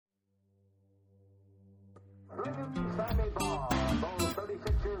Sammy Baugh, though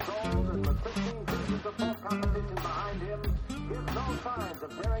 36 years old and with 15 seasons of full competition behind him, gives no signs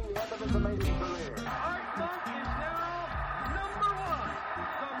of nearing the end of his amazing career. Art Monk is now number one,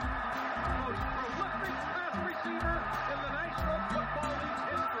 the most prolific pass receiver in the National Football League's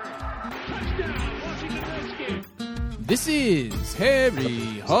history. Touchdown, Washington Redskins. This is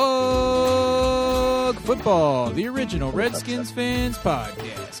Harry Hog Football, the original Redskins fans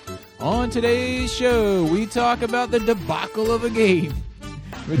podcast. On today's show, we talk about the debacle of a game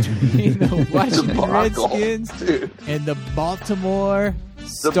between the Washington Redskins and the Baltimore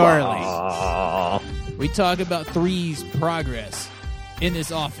Starlings. We talk about Three's progress in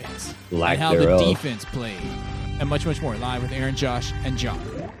this offense and how the defense played, and much, much more. Live with Aaron, Josh, and John.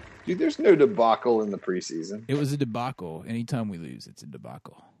 Dude, there's no debacle in the preseason. It was a debacle. Anytime we lose, it's a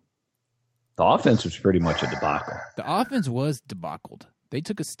debacle. The offense was pretty much a debacle. The offense was debacled. They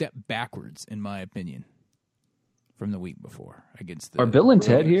took a step backwards, in my opinion, from the week before against the. Are Bill and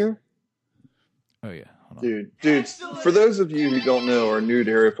Ted here? Oh yeah, hold on. Dude. For those of you who don't know or are new to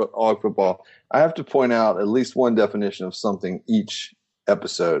Harry Hog Football, I have to point out at least one definition of something each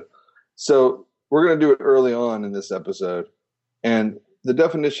episode. So we're going to do it early on in this episode, and the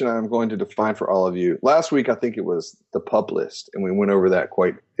definition I'm going to define for all of you. Last week, I think it was the pup list, and we went over that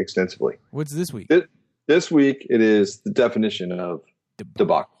quite extensively. What's this week? This week, it is the definition of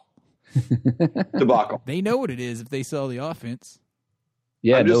debacle. Debacle. They know what it is if they saw the offense.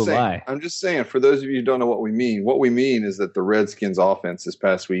 Yeah, no lie. I'm just saying, for those of you who don't know what we mean is that the Redskins offense this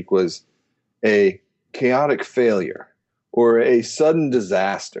past week was a chaotic failure or a sudden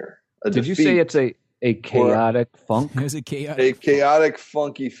disaster. Did you say it's a chaotic funk? It was a chaotic,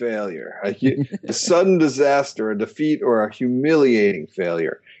 funky failure. A sudden disaster, a defeat, or a humiliating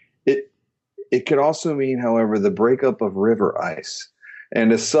failure. It could also mean, however, the breakup of river ice.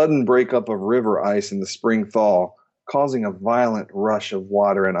 And a sudden breakup of river ice in the spring thaw, causing a violent rush of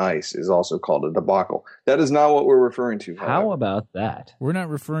water and ice, is also called a debacle. That is not what we're referring to. However. How about that? We're not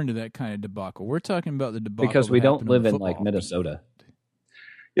referring to that kind of debacle. We're talking about the debacle because we don't live in like Minnesota.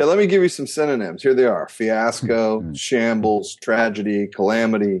 Yeah, let me give you some synonyms. Here they are: fiasco, shambles, tragedy,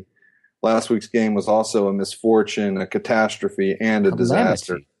 calamity. Last week's game was also a misfortune, a catastrophe, and a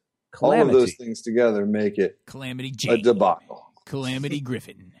disaster. All of those things together make it Calamity a debacle. Calamity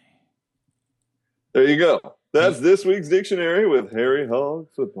Griffin. There you go. That's this week's dictionary with Harry Hog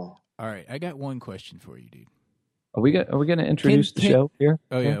Football. All right, I got one question for you, dude. Are we going to introduce the show here?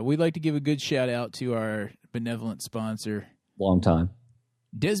 Oh yeah, we'd like to give a good shout out to our benevolent sponsor. Long time.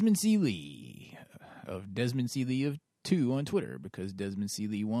 Desmond C. Lee of Desmond C. Lee of 2 on Twitter, because Desmond C.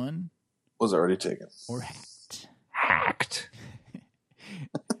 Lee 1 was already taken or hacked.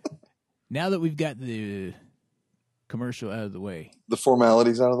 Now that we've got the commercial out of the way, the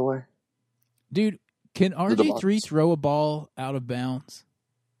formalities out of the way, dude, can RG3 throw a ball out of bounds,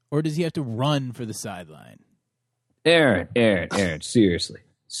 or does he have to run for the sideline? Aaron, seriously.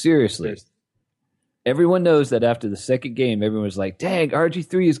 Everyone knows that after the second game, everyone's like, dang,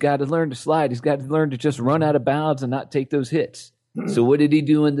 RG3 has got to learn to slide. He's got to learn to just run out of bounds and not take those hits. So what did he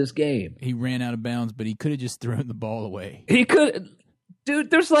do in this game? He ran out of bounds, but he could have just thrown the ball away. He could.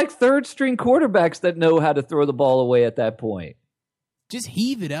 Dude, there's like third-string quarterbacks that know how to throw the ball away at that point. Just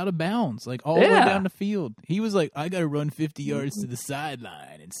heave it out of bounds, like all the way down the field. He was like, I got to run 50 yards to the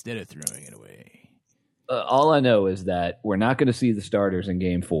sideline instead of throwing it away. All I know is that we're not going to see the starters in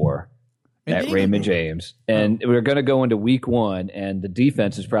Game 4. At Raymond James. And we're going to go into week 1, and the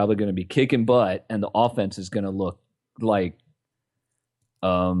defense is probably going to be kicking butt, and the offense is going to look like,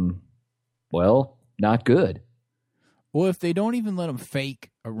 not good. Well, if they don't even let them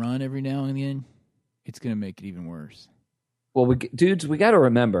fake a run every now and then, it's going to make it even worse. Well, we got to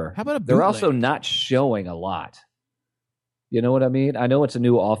remember, how about they're also not showing a lot. You know what I mean? I know it's a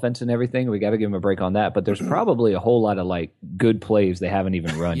new offense and everything. We got to give them a break on that. But there's probably a whole lot of like good plays they haven't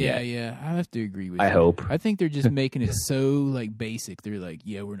even run yet. Yeah. I have to agree with you. I hope. I think they're just making it so like basic. They're like,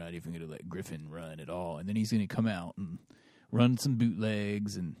 yeah, we're not even going to let Griffin run at all. And then he's going to come out and run some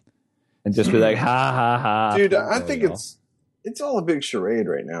bootlegs and just be like, ha, ha, ha. Dude, I think it's all a big charade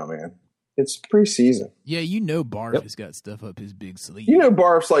right now, man. It's preseason. Yeah, Barf has got stuff up his big sleeve.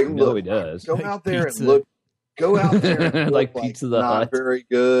 Barf's like, look, he does. Go like out there pizza. and look. Go out there and like look Pizza the not Hut. Very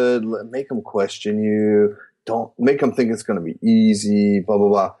good. Make them question you. Don't make them think it's going to be easy. Blah blah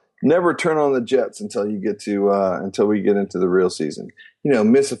blah. Never turn on the Jets until you get to until we get into the real season.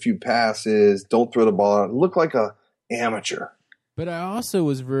 Miss a few passes. Don't throw the ball out. Look like a amateur. But I also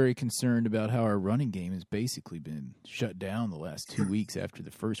was very concerned about how our running game has basically been shut down the last 2 weeks. After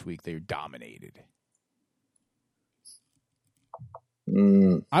the first week, they were dominated.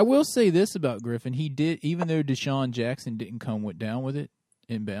 I will say this about Griffin. He did, even though Deshaun Jackson didn't come down with it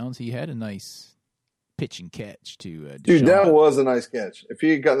in bounds, he had a nice pitch and catch to Deshaun. Dude, that was a nice catch. If he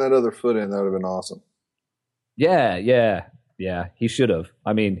had gotten that other foot in, that would have been awesome. Yeah. He should have.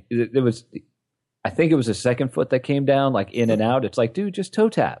 I mean, I think it was the second foot that came down, like in and out. It's like, dude, just toe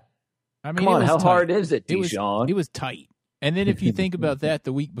tap. I mean, come on, how tight. hard is it, Deshaun? It was tight. And then if you think about that,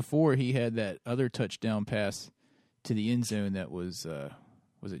 the week before he had that other touchdown pass to the end zone that was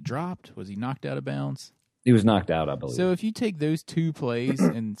it dropped? Was he knocked out of bounds? He was knocked out, I believe. So if you take those two plays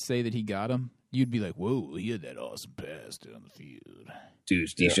and say that he got him, you'd be like, whoa, he had that awesome pass down the field. Dude,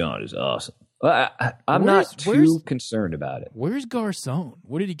 Deshaun is awesome. I'm not too concerned about it. Where's Garcon?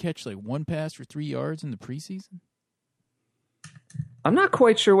 What did he catch, like one pass for 3 yards in the preseason? I'm not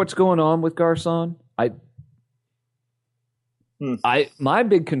quite sure what's going on with Garcon. My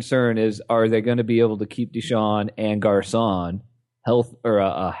big concern is, are they going to be able to keep Deshaun and Garcon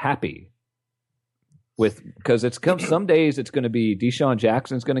happy? Because some days it's going to be Deshaun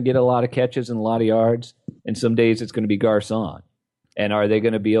Jackson's going to get a lot of catches and a lot of yards, and some days it's going to be Garcon. And are they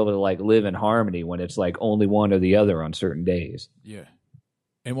going to be able to like live in harmony when it's like only one or the other on certain days? Yeah.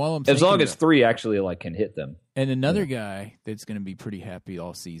 And while as long as 3 actually like can hit them. And another guy that's going to be pretty happy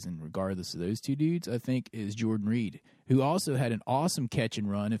all season, regardless of those two dudes, I think, is Jordan Reed, who also had an awesome catch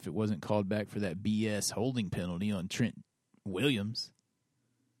and run if it wasn't called back for that BS holding penalty on Trent Williams.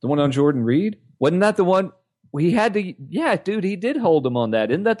 The one on Jordan Reed? Wasn't that the one he had to? Yeah, dude, he did hold him on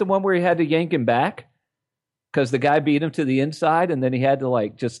that. Isn't that the one where he had to yank him back? Because the guy beat him to the inside, and then he had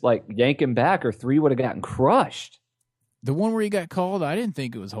to just yank him back, or 3 would have gotten crushed. The one where he got called, I didn't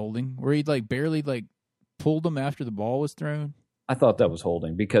think it was holding. Where he barely pulled him after the ball was thrown. I thought that was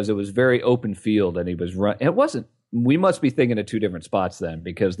holding because it was very open field, and he was running. It wasn't. We must be thinking of 2 different spots then,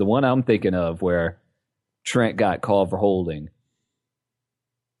 because the one I'm thinking of where Trent got called for holding.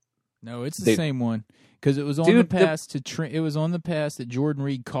 No, it's the same one. Because it was on the pass to Trent. It was on the pass that Jordan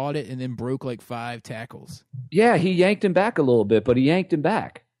Reed caught it and then broke 5 tackles. Yeah, he yanked him back a little bit, but he yanked him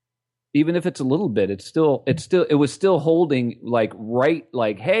back. Even if it's a little bit, it was still holding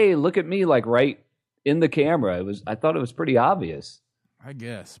right, hey, look at me, right in the camera. I thought it was pretty obvious. I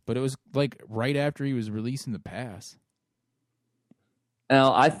guess, but it was right after he was releasing the pass.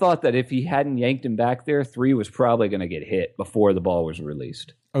 Now, I thought that if he hadn't yanked him back there, 3 was probably going to get hit before the ball was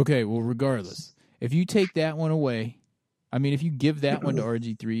released. Okay, well, regardless. If you take that one away, I mean, if you give that one to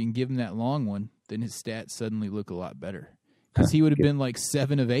RG3 and give him that long one, then his stats suddenly look a lot better. Because he would have been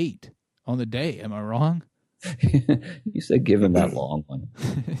 7 of 8 on the day. Am I wrong? You said give him that long one.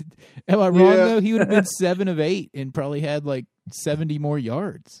 Am I wrong, though? He would have been 7 of 8 and probably had 70 more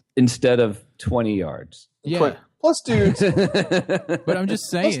yards. Instead of 20 yards. Yeah. Plus dudes. But I'm just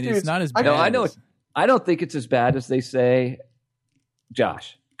saying, it's not as bad. No, I know. I don't think it's as bad as they say.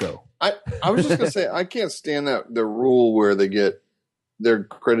 Josh, go. I was just going to say, I can't stand the rule where they're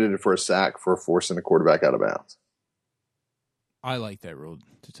credited for a sack for forcing a quarterback out of bounds. I like that rule,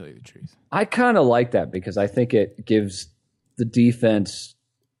 to tell you the truth. I kind of like that because I think it gives the defense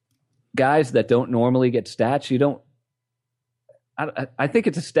guys that don't normally get stats. I think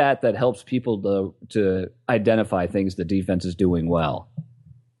it's a stat that helps people to identify things the defense is doing well.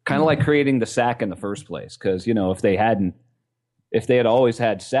 Kind of like creating the sack in the first place. Because, if they had always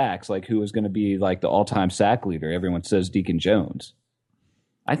had sacks, who was going to be the all-time sack leader? Everyone says Deacon Jones.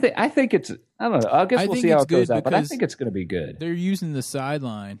 I think it's, I don't know. I guess we'll see how it goes out, but I think it's going to be good. They're using the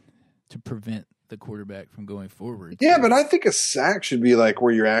sideline to prevent the quarterback from going forward. Yeah, but I think a sack should be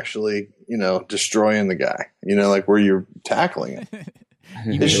where you're actually, destroying the guy. Where you're tackling him.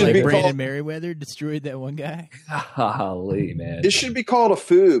 It should be Brandon Merriweather destroyed that one guy. Golly, man. It should be called a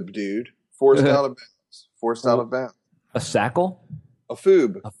foob, dude. Forced out of bounds. Forced out of bounds. A sackle? A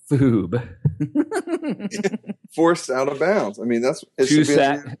foob. A foob. Forced out of bounds. I mean, that's it. 2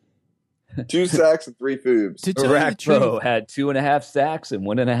 sacks. 2 sacks and 3 foobs. Rakpo had 2.5 sacks and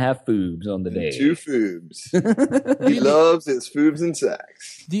 1.5 foobs on the day. 2 foobs. He loves his foobs and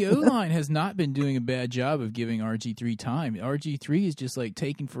sacks. The O-line has not been doing a bad job of giving RG3 time. RG3 is just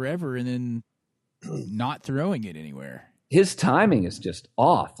taking forever and then not throwing it anywhere. His timing is just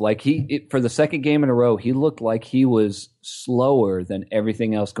off. For the second game in a row, he looked like he was slower than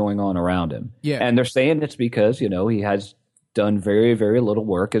everything else going on around him. Yeah. And they're saying it's because, he has done very, very little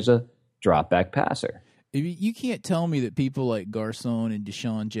work as a drop back passer. You can't tell me that people like Garcon and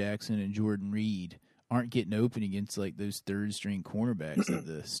Deshaun Jackson and Jordan Reed aren't getting open against those third string cornerbacks that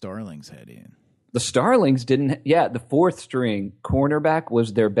the Starlings had in. The Starlings didn't. Yeah, the 4th string cornerback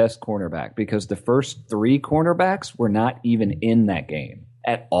was their best cornerback because the first 3 cornerbacks were not even in that game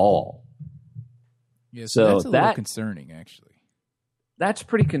at all. Yeah, so that's a little concerning, actually. that's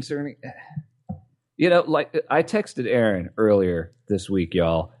pretty concerning. You know, like I texted Aaron earlier this week,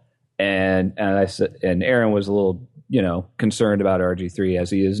 y'all, and I said, and Aaron was a little, you know, concerned about RG3 as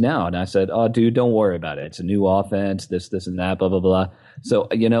he is now, and I said, "Oh, dude, don't worry about it. It's a new offense, this, and that, blah, blah, blah." So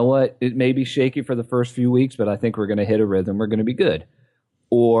you know what? It may be shaky for the first few weeks, but I think we're going to hit a rhythm. We're going to be good.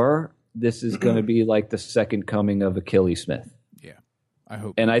 Or this is going to be like the second coming of Achilles Smith. Yeah, I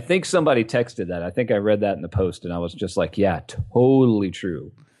hope. And I think somebody texted that. I think I read that in the post, and I was just like, "Yeah, totally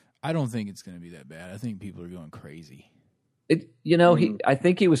true." I don't think it's going to be that bad. I think people are going crazy. I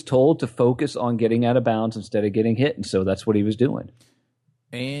think he was told to focus on getting out of bounds instead of getting hit, and so that's what he was doing.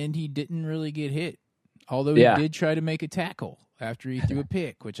 And he didn't really get hit, although he did try to make a tackle after he threw a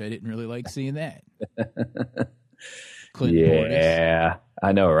pick, which I didn't really like seeing that. Clinton Portis.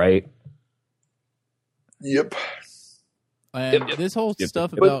 I know, right? Yep. And this whole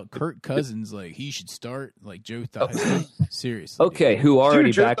stuff about Kirk Cousins, like he should start, like Joe Theismann, seriously. Okay, who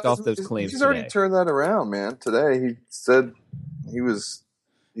already Dude, backed off those claims He's already turned that around, man. Today he said he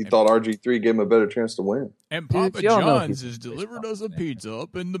thought RG3 gave him a better chance to win. And Papa John's has delivered us a pizza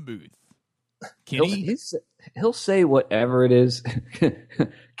up in the booth. Kenny? He'll say whatever it is,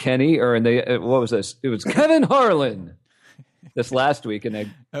 Kenny, or what was this? It was Kevin Harlan. This last week, and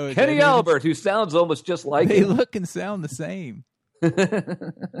Kenny Albert, who sounds almost just like they him. look and sound the same.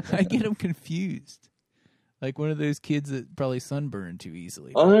 I get them confused, like one of those kids that probably sunburned too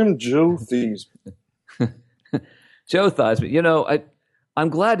easily. I'm Joe Theismann. Joe Theismann. You know, I'm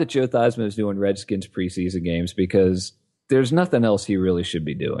glad that Joe Theismann is doing Redskins preseason games because there's nothing else he really should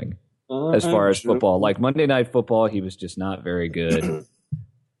be doing as far as football. Like Monday Night Football, he was just not very good.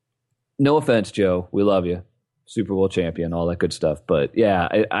 No offense, Joe. We love you. Super Bowl champion, all that good stuff. But yeah,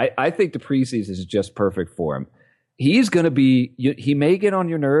 I think the preseason is just perfect for him. He's going to be, he may get on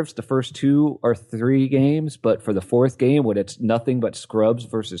your nerves the first 2 or 3 games, but for the 4th game, when it's nothing but scrubs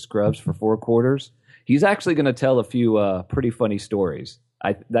versus scrubs for 4 quarters, he's actually going to tell a few pretty funny stories.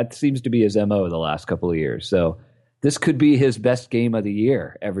 That seems to be his MO the last couple of years. So this could be his best game of the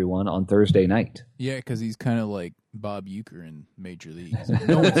year, everyone, on Thursday night. Yeah, because he's kind of like Bob Uecker in Major Leagues.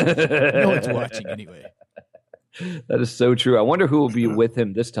 No one's watching anyway. That is so true. I wonder who will be with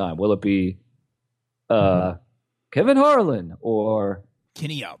him this time. Will it be Kevin Harlan or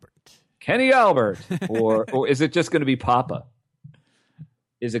Kenny Albert? or is it just going to be Papa?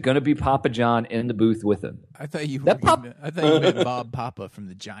 Is it going to be Papa John in the booth with him? I thought you meant Bob Papa from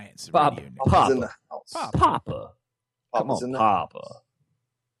the Giants. Papa. Papa's in the house. Papa. Papa's in the Papa. house.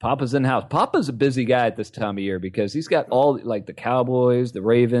 Papa's in the house. Papa's a busy guy at this time of year because he's got all like the Cowboys, the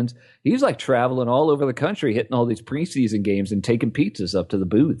Ravens. He's like traveling all over the country, hitting all these preseason games and taking pizzas up to the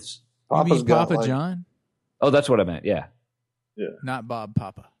booths. You mean Papa John? Oh, that's what I meant. Yeah. Not Bob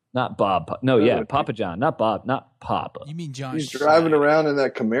Papa. Not Bob. No, yeah, Papa John. Not Bob. Not Papa. You mean John? He's driving around in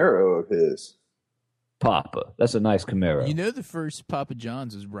that Camaro of his. Papa. That's a nice Camaro. You know, the first Papa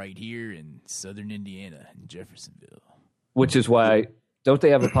John's was right here in southern Indiana, in Jeffersonville. Which is why, don't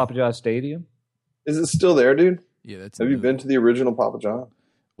they have a Papa John Stadium? Is it still there, dude? Yeah, that's. Have you been to the original Papa John?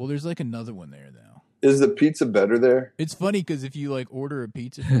 Well, there's like another one there now. Is the pizza better there? It's funny because if you like order a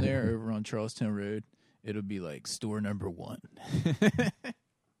pizza from there over on Charlestown Road, it'll be like store number 1.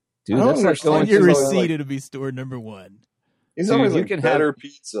 Dude, that's like on your receipt. It'll be store number 1. He's Dude, always you like can better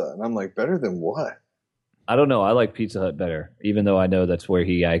pizza, and I'm like, better than what? I don't know. I like Pizza Hut better, even though I know that's where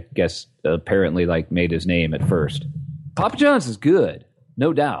he, I guess, apparently like made his name at first. Papa John's is good,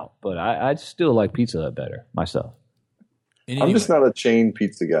 no doubt, but I still like Pizza Hut better myself. Anyway, I'm just not a chain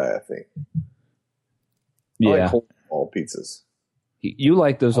pizza guy, I think. I like whole small pizzas. You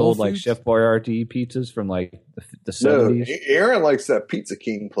like those Whole old like Foods? Chef Boyardee pizzas from like the No, 70s? Aaron likes that Pizza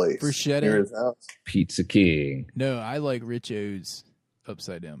King place Bruschetta? near his house. Pizza King. No, I like Rich O's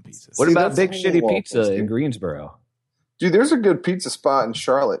upside down pizza. What See, about that's Big whole Shitty waffles, Pizza dude. in Greensboro? Dude, there's a good pizza spot in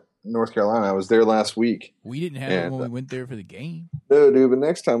Charlotte, North Carolina. I was there last week. We didn't have it when we went there for the game. No, dude, but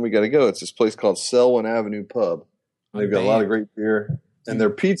next time we got to go. It's this place called Selwyn Avenue Pub. They've got a lot of great beer. And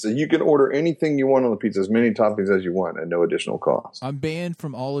their pizza, you can order anything you want on the pizza, as many toppings as you want, at no additional cost. I'm banned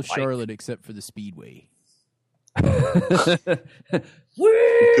from all of Charlotte except for the Speedway. Because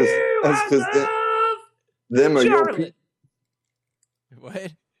them are your people.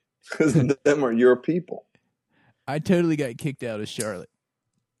 What? Because them are your people. I totally got kicked out of Charlotte.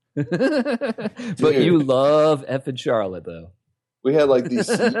 But you love effing Charlotte, though. We had like these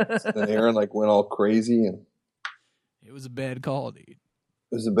seats, and Aaron like went all crazy, and It was a bad call, dude.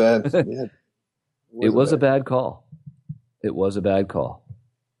 it was a bad. Yeah, It was a bad call. It was a bad call.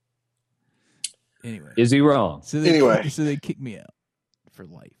 Anyway. Is he wrong? So they Anyway. so they kicked me out for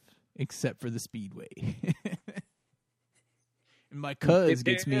life, except for the Speedway. My cuz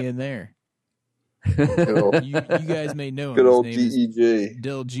gets me in there. Good old, You guys may know him. good old His name is DEJ.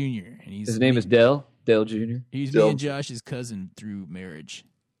 Dell Jr. And His name is Dell Jr. He's Dell me and Josh's cousin through marriage.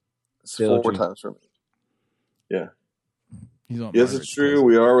 It's Dell 4 Jr. times for me. Yeah. He's on Yes, Margaret's it's true. cousin,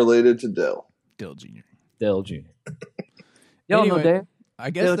 We are related to Dell. Dell Jr. Dell Jr. Y'all know Anyway, Dell? I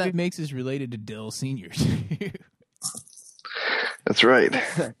guess Dell that Jr. makes us related to Dell Sr. That's right.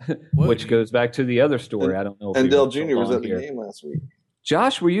 Which goes back to the other story. I don't know. If And we Dell went so Jr. was long at the here. game last week.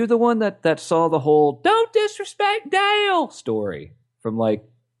 Josh, were you the one that saw the whole "Don't disrespect Dale" story from like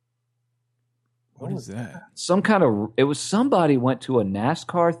What is that? some kind of? It was somebody went to a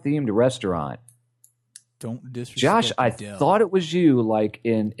NASCAR themed restaurant. Don't disrespect Josh, I Dell. thought it was you, like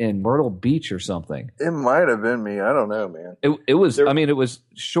in Myrtle Beach or something. It might have been me. I don't know, man. It was. There- I mean, it was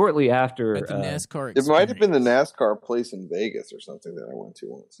shortly after. At the NASCAR It might have been the experience. NASCAR place in Vegas or something that I went to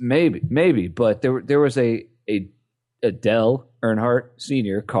once. Maybe, but there was a Dell Earnhardt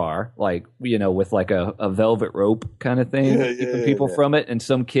Sr. car, like, you know, with like a velvet rope kind of thing, keeping people from it. And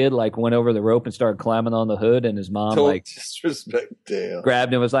some kid like went over the rope and started climbing on the hood, and his mom Don't like disrespect Dale.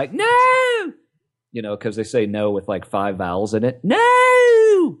 grabbed him and was like, "No," you know, because they say no with like 5 vowels in it.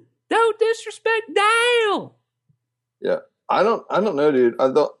 No, don't disrespect Dale. Yeah. I don't know, dude.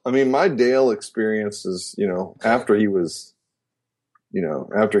 I mean, my Dale experience is, you know, after he was, you know,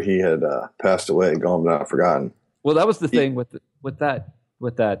 after he had passed away, gone but not forgotten. Well, that was the thing with that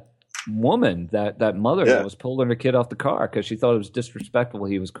woman, that mother that was pulling her kid off the car because she thought it was disrespectful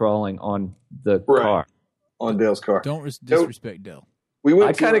he was crawling on the car. On Dale's car. Don't disrespect Dell. We went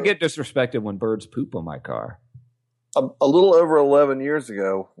I kind of to get disrespected when birds poop on my car. a little over 11 years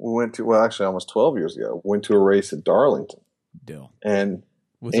ago. We went to, well, actually almost 12 years ago, went to a race at Darlington. Dell. And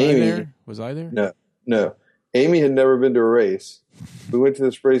Was Amy- I there? Was I there? no, Amy had never been to a race. We went to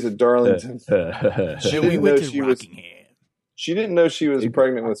this race at Darlington. She No, we didn't went know to she was. Rockingham. She didn't know she was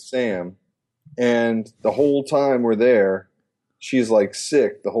pregnant with Sam, and the whole time we're there, she's like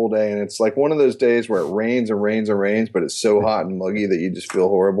sick the whole day, and it's like one of those days where it rains and rains and rains, but it's so hot and muggy that you just feel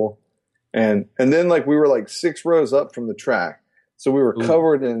horrible. And then like we were like 6 rows up from the track, so we were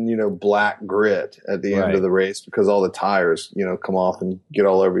covered in, you know, black grit at the end of the race because all the tires, you know, come off and get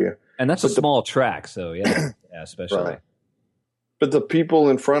all over you. And that's a small track, so yeah, especially. Right. But the people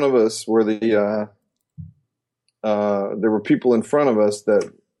in front of us were there were people in front of us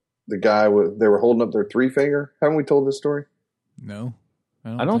that the guy they were holding up their 3-finger. Haven't we told this story? No,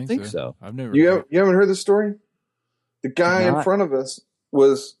 I don't think so. I've never. You haven't heard this story? The guy in front of us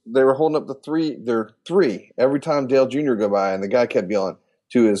they were holding up their 3 every time Dale Jr. go by, and the guy kept yelling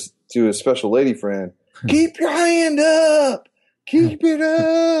to his special lady friend, "Keep your hand up! Keep it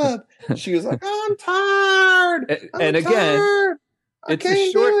up!" She was like, "I'm tired. And again, tired. I it's a can't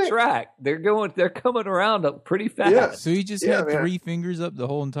do short it." track. They're coming around up pretty fast. Yeah. So he just had 3 fingers up the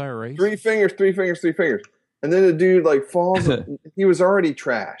whole entire race. 3 fingers, 3 fingers, 3 fingers. And then the dude like falls. He was already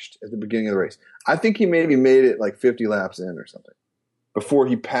trashed at the beginning of the race. I think he maybe made it like 50 laps in or something before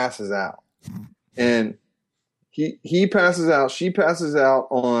he passes out. And he passes out. She passes out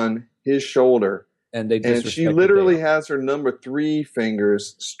on his shoulder. And she literally has her number 3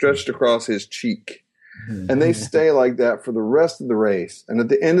 fingers stretched across his cheek. And they stay like that for the rest of the race. And at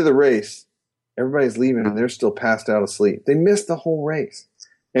the end of the race, everybody's leaving and they're still passed out asleep. They missed the whole race.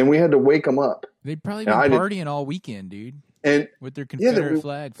 And we had to wake them up. They'd probably been partying all weekend, dude. And with their Confederate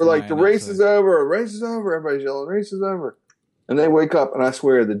flag. We're like, the race is over. The race is over. Everybody's yelling, race is over. And they wake up, and I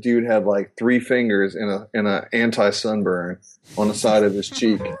swear the dude had like 3 fingers in a anti-sunburn on the side of his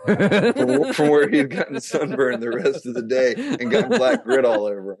cheek from where he had gotten sunburned the rest of the day and gotten black grit all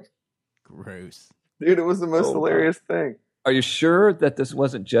over him. Gross. Dude, it was the most hilarious thing. Are you sure that this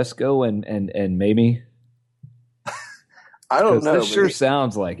wasn't Jesco and Mamie? I don't know. This sure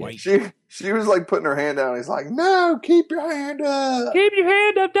sounds like it. She was like putting her hand down. He's like, "No, keep your hand up. Keep your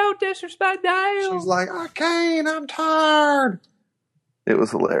hand up. Don't disrespect Dale." She's like, "I can't. I'm tired." It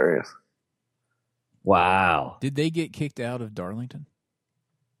was hilarious. Wow. Did they get kicked out of Darlington?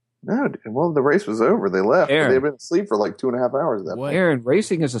 No, well, the race was over. They left. Aaron. They'd been asleep for like 2.5 hours at that point. Aaron,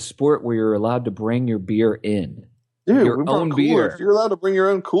 racing is a sport where you're allowed to bring your beer in. Dude, your we brought own coolers. beer. You're allowed to bring your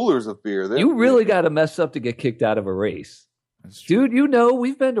own coolers of beer. You really got to mess up to get kicked out of a race. Dude, you know,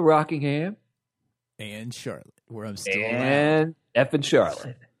 we've been to Rockingham. And Charlotte, where I'm still and effing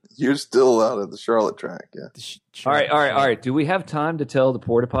Charlotte. You're still allowed at the Charlotte track, yeah. All right. Do we have time to tell the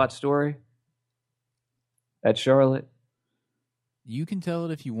porta pot story at Charlotte? You can tell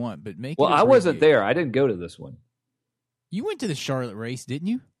it if you want, but make Well, it. I wasn't there. I didn't go to this one. You went to the Charlotte race, didn't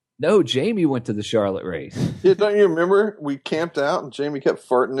you? No, Jamie went to the Charlotte race. Yeah, don't you remember? We camped out and Jamie kept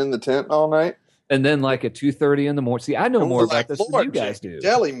farting in the tent all night. And then like at 2:30 in the morning. See, I know more about this than you guys do.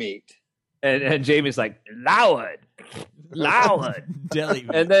 Deli meat. And Jamie's like, loud. Deli.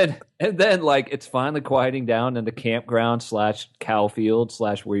 And then like it's finally quieting down in the campground / cow field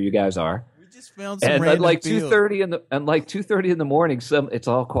 / where you guys are. We just found some And random at like field. 2:30 in the morning, it's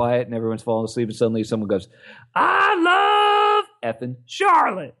all quiet and everyone's falling asleep, and suddenly someone goes, "I love effing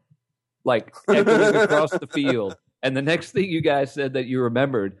Charlotte," like echoing across the field. And the next thing you guys said that you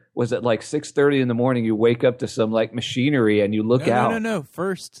remembered was at like 6:30 in the morning, you wake up to some like machinery and you look out. No.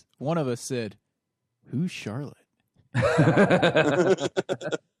 First, one of us said, "Who's Charlotte?"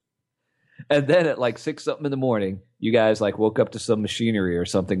 And then at like 6 something in the morning, you guys like woke up to some machinery or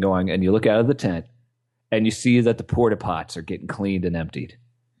something going, and you look out of the tent and you see that the porta pots are getting cleaned and emptied.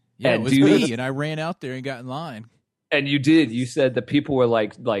 Yeah, And it was me, and I ran out there and got in line. And you did. You said that people were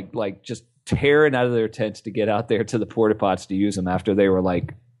like just tearing out of their tents to get out there to the porta pots to use them after they were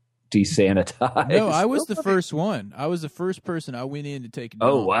like desanitized. No, I was the first one. I was the first person. I went in to take a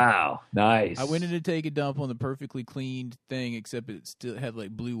dump. Oh wow, nice. I went in to take a dump on the perfectly cleaned thing, except it still had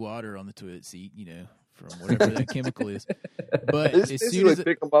like blue water on the toilet seat, from whatever that chemical is. But They as just soon as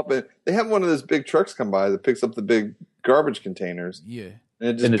pick them up, and they have one of those big trucks come by that picks up the big garbage containers. yeah, And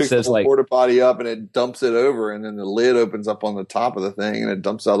it just And it picks says, the like- porta potty up and it dumps it over, and then the lid opens up on the top of the thing and it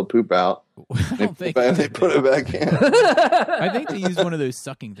dumps all the poop out. I don't think They put it back in. I think they used one of those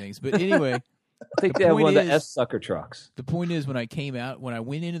sucking things. But anyway, I think the they have point one of the is- S-sucker trucks. the point is, when I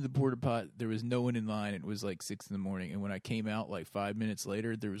went into the porta pot, there was no one in line. It was like 6 a.m, and when I came out like 5 minutes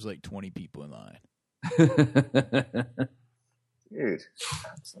later, there was like 20 people in line. Dude,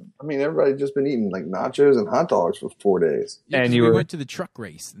 I mean, everybody's just been eating like nachos and hot dogs for 4 days. Yeah, And 'cause you we were- went to the truck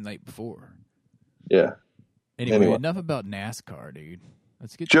race the night before. Yeah. Anyway, enough about NASCAR, dude.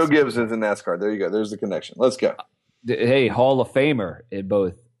 Let's get Joe to Gibbs is in NASCAR. There you go. There's the connection. Let's go. Hey, Hall of Famer in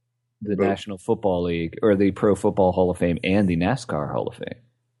both the National Football League or the Pro Football Hall of Fame and the NASCAR Hall of Fame.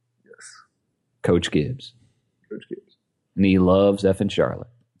 Yes. Coach Gibbs. Coach Gibbs. And he loves effing Charlotte.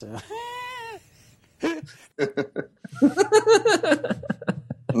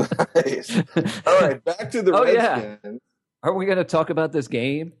 Nice. All right, back to the Oh, yeah. Redskins. Are we going to talk about this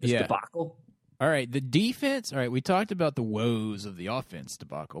game? This Yeah. debacle? All right, the defense. All right, we talked about the woes of the offense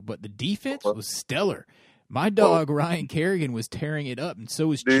debacle, but the defense was stellar. My dog Ryan Kerrigan was tearing it up, and so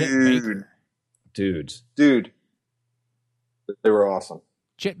was Chet Baker. Dudes. Dude, they were awesome.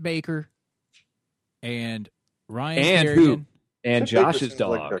 Chet Baker and Ryan And Kerrigan who? And Chet Baker Josh's seems dog.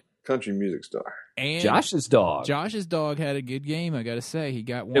 like a country music star. and Josh's dog. Josh's dog had a good game. I got to say, he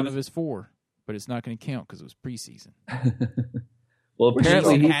got one of his 4, but it's not going to count because it was preseason. Well,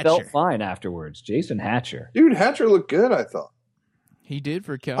 apparently Jason he felt Hatcher. fine afterwards. Jason Hatcher. Dude, Hatcher looked good, I thought. He did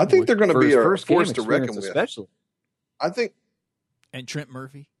for Cowboys. I think they're going to For be his a first game force to reckon experience, with. especially. I think, and Trent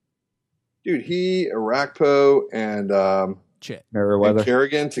Murphy, dude, he, Arakpo, and Chet, Merriweather.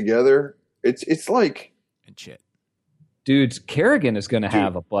 Kerrigan together, it's like, and Chet. Dudes, Kerrigan is going to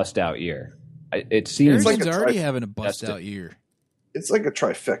have a bust-out year. It seems like Kerrigan's a already trifecta. having a bust-out year. it's like a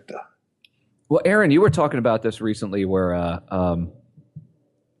trifecta. Well, Aaron, you were talking about this recently where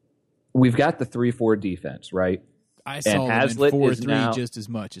we've got the 3-4 defense, right? I saw them in Hazlitt is 4-3 now- just as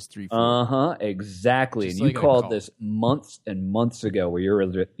much as 3-4. Uh-huh, exactly. Just And you like I called called. this months and months ago where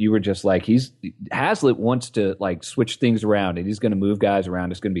you were just like, Hazlitt wants to like switch things around and he's going to move guys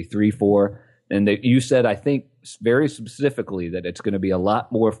around. It's going to be 3-4. And you said, I think very specifically that it's going to be a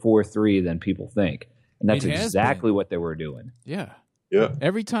lot more 4-3 than people think. And that's It has exactly what they were doing. Yeah. Yeah.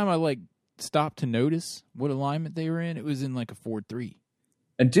 Every time I stopped to notice what alignment they were in, it was in like a 4-3.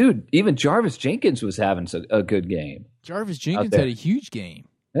 And dude, even Jarvis Jenkins was having a good game. Jarvis Jenkins there. had a huge game.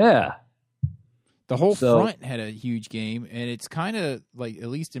 Yeah. The whole So- front had a huge game, and it's kind of like, at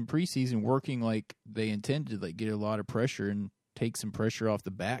least in preseason, working like they intended, like get a lot of pressure and take some pressure off the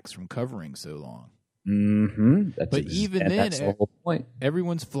backs from covering so long. Mm-hmm. But even then, that's the whole point.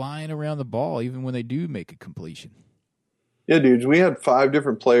 Everyone's flying around the ball, even when they do make a completion. Yeah, dudes, we had 5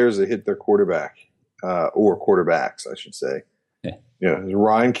 different players that hit their quarterback, or quarterbacks, I should say. Yeah. Yeah, it was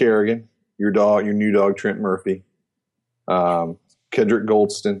Ryan Kerrigan, your new dog, Trent Murphy, Kedrick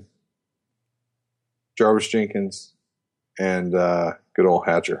Goldston, Jarvis Jenkins, and good old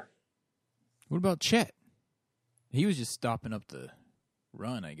Hatcher. What about Chet? He was just stopping up the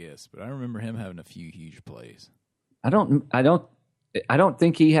run, I guess, but I remember him having a few huge plays. I don't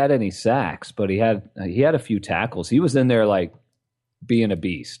think he had any sacks, but he had a few tackles. He was in there like being a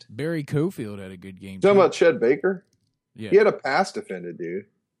beast. Barry Cofield had a good game. Talking too. about Chet Baker? Yeah, He had a pass defended, dude.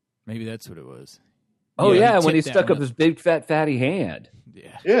 maybe that's what it was. Oh yeah, when he tipped stuck that up one. his big fat fatty hand.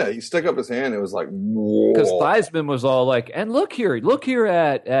 Yeah, Yeah, he stuck up his hand. It was like, whoa. Because Theismann was all like, and look here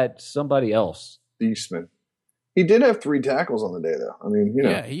at somebody else Thiesman. He did have 3 tackles on the day, though. I mean,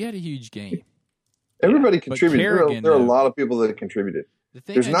 Yeah, he had a huge game. everybody contributed. Kerrigan, there are a though, lot of people that contributed.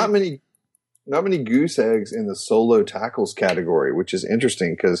 There's I not did- many goose eggs in the solo tackles category, which is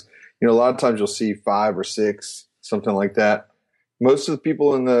interesting because a lot of times you'll see 5 or 6, something like that. Most of the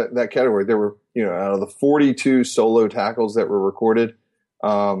people in that category, there were out of the 42 solo tackles that were recorded,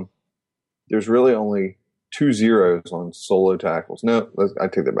 there's really only 2 zeros on solo tackles. No, I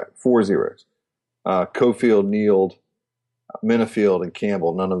take that back. 4 zeros. Cofield, Neild, Minifield, and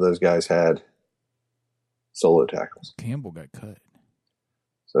Campbell. None of those guys had solo tackles, Campbell got cut.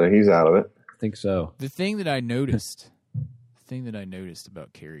 so he's out of it. I think so. The thing that I noticed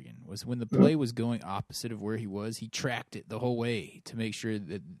about Kerrigan was when the play was going opposite of where he was, he tracked it the whole way to make sure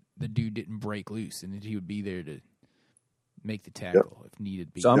that the dude didn't break loose and that he would be there to make the tackle if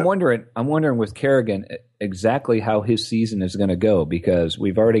needed be. So I'm wondering with Kerrigan exactly how his season is going to go, because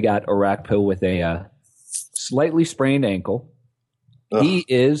we've already got Orakpo with a slightly sprained ankle. Ugh. He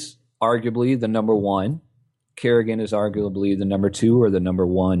is arguably the number 1. Kerrigan is arguably the number 2 or the number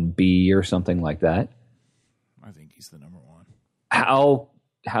 1B or something like that. I think he's the number 1.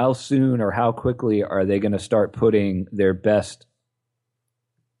 How soon or how quickly are they going to start putting their best?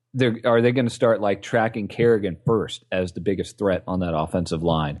 Are they going to start like tracking Kerrigan first as the biggest threat on that offensive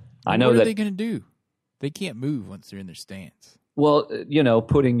line? I know what that are they going to do? They can't move once they're in their stance. Well,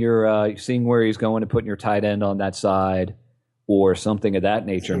 putting your seeing where he's going and putting your tight end on that side or something of that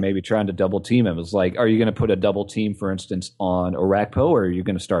nature, maybe trying to double team him. It's like, are you going to put a double team, for instance, on Orakpo, or are you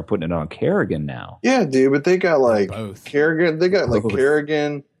going to start putting it on Kerrigan now? Yeah, dude, but they got like Both. Kerrigan. They got like Both.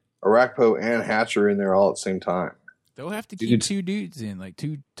 Kerrigan, Orakpo, and Hatcher in there all at the same time. They'll have to keep Dude. 2 dudes in, like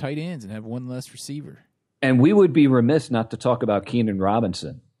 2 tight ends, and have 1 less receiver. And we would be remiss not to talk about Keenan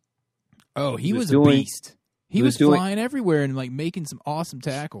Robinson. Oh, he was doing- a beast. He was doing- flying everywhere and like making some awesome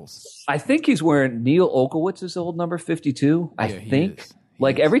tackles. I think he's wearing Neil Olkowitz's old number 52. I Yeah, he think. is. He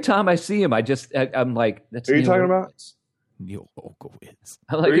Like is. every time I see him, I'm like, that's Who are you Neil talking about? Olkowitz. Neil Olkowitz.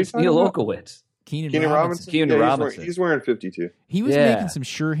 I Who like are you it's Neil talking about? Olkowitz. Keenan Robinson. Robinson. Keenan Yeah, Robinson. He's wearing 52. He was Yeah. making some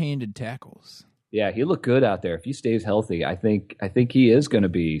sure-handed tackles. Yeah, he looked good out there. If he stays healthy, I think he is going to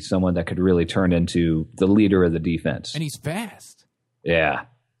be someone that could really turn into the leader of the defense. And he's fast. Yeah,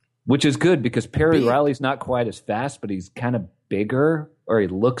 which is good because Perry Big. Riley's not quite as fast, but he's kind of bigger, or he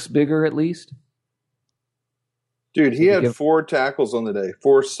looks bigger at least. Dude, he So had give- 4 tackles on the day,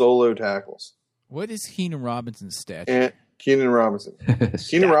 4 solo tackles. What is Keenan Robinson's stature? And Keenan Robinson.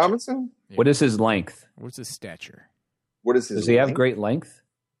 Keenan Robinson? What is his length? What's his stature? What is his Does he have length? great length?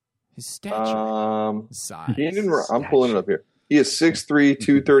 His stature. Size. I'm pulling it up here. He is 6'3",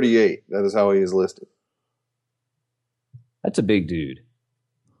 238. That is how he is listed. That's a big dude.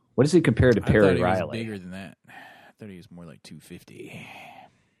 What does he compare to I thought Perry he was Riley? bigger than that. I thought he was more like 250.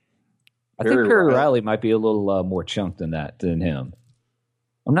 I think Perry Perry Riley. Riley might be a little more chunked than him.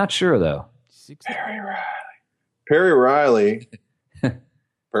 I'm not sure though. 6 Perry Riley. Perry Riley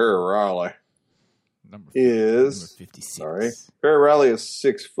number is 56. sorry. Perry Riley is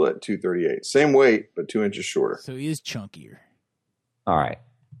 6 foot 238. Same weight, but 2 inches shorter. So he is chunkier. All right.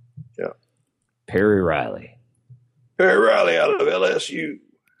 Yeah. Perry Riley. Perry Riley out of LSU.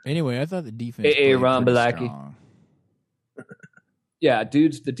 Anyway, I thought the defense Hey, played Ron pretty Blackie. strong. Yeah,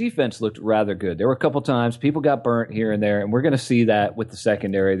 dudes, the defense looked rather good. There were a couple times people got burnt here and there, and we're going to see that with the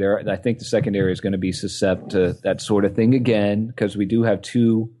secondary. There, I think the secondary is going to be susceptible to that sort of thing again because we do have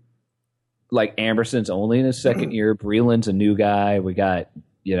 2, like Amberson's only in his second year. Breeland's a new guy. We got,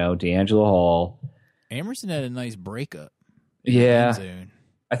 D'Angelo Hall. Emerson had a nice breakup. in the Yeah, end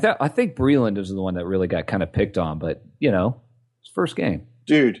zone. I think Breeland is the one that really got kind of picked on, but his first game.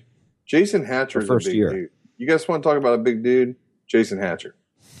 Dude, Jason Hatcher is a First big year. dude. You guys want to talk about a big dude? Jason Hatcher.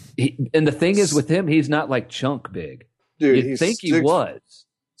 And the thing is with him, he's not like chunk big. Dude, You'd he's think he was.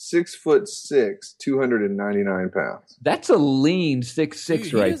 6'6", 299 pounds. That's a lean 6'6" Dude,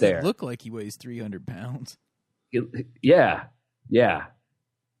 he right doesn't there. look like he weighs 300 pounds. Yeah.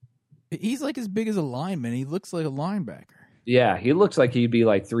 He's like as big as a lineman. He looks like a linebacker. Yeah, he looks like he'd be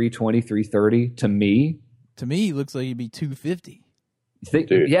like 320, 330 to me. To me, he looks like he'd be 250.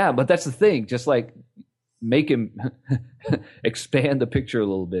 Dude. Yeah, but that's the thing. Just like make him expand the picture a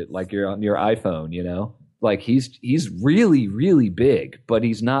little bit like you're on your iPhone, Like he's really, really big, but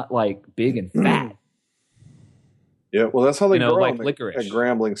he's not like big and fat. Yeah, well, that's how they grow like him licorice. at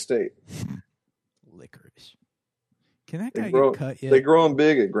Grambling State. Licorice. Can that They guy grow, get cut yet? they grow him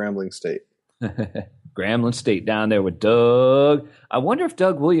big at Grambling State. Grambling State down there with Doug. I wonder if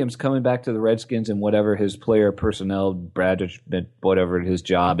Doug Williams coming back to the Redskins and whatever his player personnel, whatever his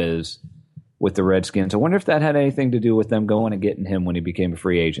job is with the Redskins. I wonder if that had anything to do with them going and getting him when he became a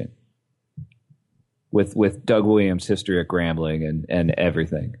free agent. with Doug Williams' history at Grambling and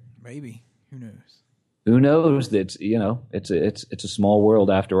everything. Maybe. Who knows? Who knows? That it's a small world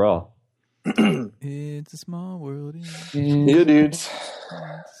after all. It's a small world. Yeah, dudes. It's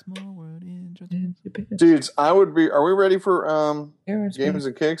a small world. Dudes, are we ready for games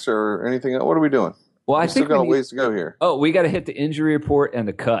and kicks or anything else? What are we doing? Well, I we think still got a ways to go here. Oh, we got to hit the injury report and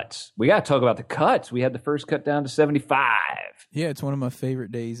the cuts. We got to talk about the cuts. We had the first cut down to 75. Yeah, it's one of my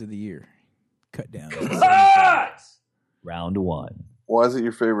favorite days of the year. Cut down. Round 1. Why is it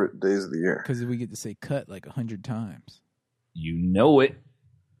your favorite days of the year? Because we get to say cut like 100 times. You know it.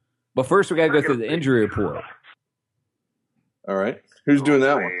 But first, we got to go through the injury report. All right. Who's doing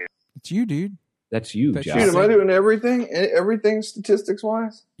that one? It's you, dude. That's you, That's Josh. Dude, am I doing everything? Everything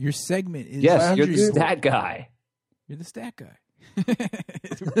statistics-wise? Your segment is... Yes, you're the injury report. stat guy. You're the stat guy. When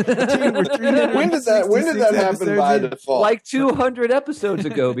did that happen by default? Like 200 episodes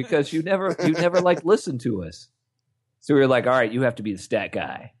ago, because you never like listened to us. So we were like, all right, you have to be the stat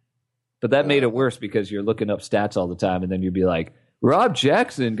guy. But that made it worse because you're looking up stats all the time, and then you'd be like, Rob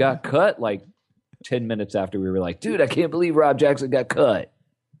Jackson got cut like 10 minutes after we were like, dude, I can't believe Rob Jackson got cut.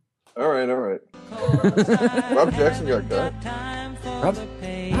 All right. Rob Jackson got cut. Rob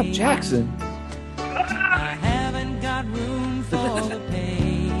Jackson? I haven't got room for the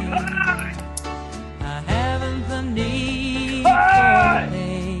pain. I haven't the need for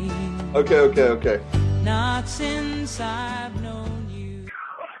pain. Okay. Not since I've known you.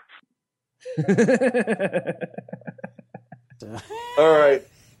 All right.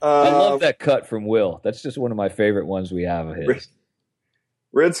 I love that cut from Will. That's just one of my favorite ones we have of his.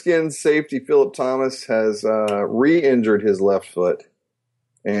 Redskins safety Phillip Thomas has re-injured his left foot,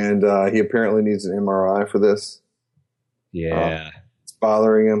 and he apparently needs an MRI for this. Yeah. It's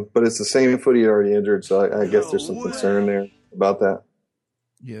bothering him, but it's the same foot he already injured, so I guess there's some concern there about that.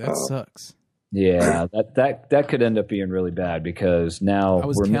 Yeah, that sucks. Yeah, that could end up being really bad because now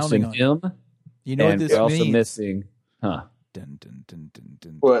we're missing him. You know what this we're also means? Missing, huh? Dun, dun, dun, dun,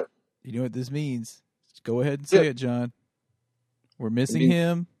 dun. What? You know what this means? Just go ahead and say it, John. We're missing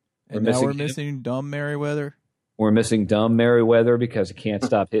him, and now we're missing Dumb Merriweather. We're missing Dumb Merriweather because he can't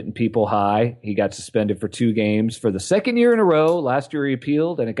stop hitting people high. He got suspended for 2 games for the second year in a row. Last year he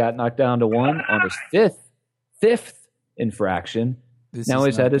appealed, and it got knocked down to 1 on his fifth infraction. Now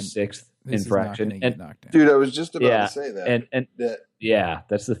he's had his 6th infraction. And dude, I was just about to say that. And yeah,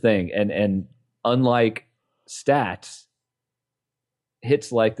 that's the thing. And unlike stats,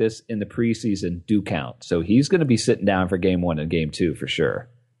 hits like this in the preseason do count. So he's going to be sitting down for game 1 and game 2 for sure.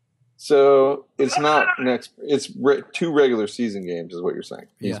 So it's not next. It's 2 regular season games, is what you're saying.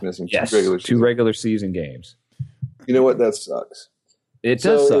 He's missing 2 regular season games. You know what? That sucks. It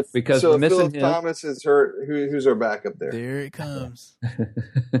does suck because we're missing Phillip him. Thomas is hurt. Who's our backup there? There it comes.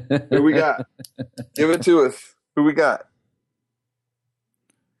 Who we got? Give it to us. Who we got?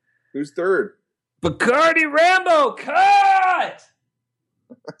 Who's third? Bacardi Rambo, cut!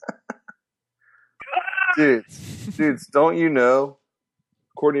 Dudes, don't you know?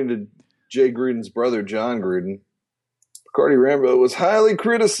 According to Jay Gruden's brother, John Gruden, Bacardi Rambo was highly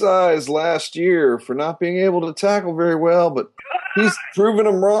criticized last year for not being able to tackle very well, but he's proven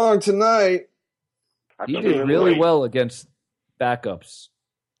him wrong tonight. He did really well against backups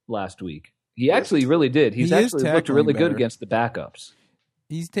last week. He actually really did. He's actually looked really good against the backups.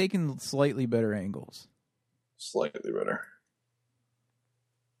 He's taken slightly better angles. Slightly better.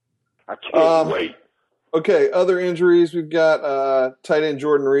 I can't wait. Okay, other injuries. We've got tight end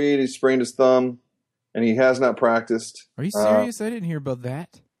Jordan Reed. He sprained his thumb, and he has not practiced. Are you serious? I didn't hear about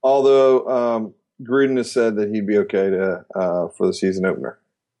that. Although Gruden has said that he'd be okay for the season opener.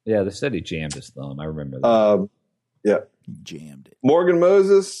 Yeah, they said he jammed his thumb. I remember that. Yeah. He jammed it. Morgan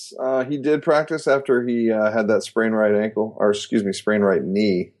Moses, he did practice after he had that sprained right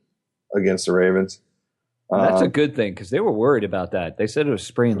knee against the Ravens. That's a good thing because they were worried about that. They said it was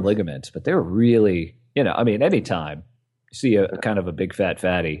sprained ligaments, but they were really, anytime you see a kind of a big fat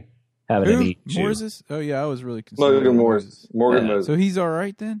fatty having a knee issue. Moses? Oh, yeah, I was really concerned. Morgan Moses. So he's all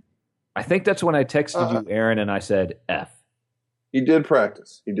right then? I think that's when I texted you, Aaron, and I said F. He did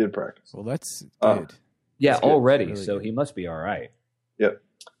practice. Well, that's good. Yeah, that's already. really so good. he must be all right. Yep.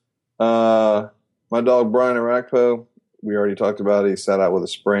 My dog Brian Arakpo, we already talked about it. He sat out with a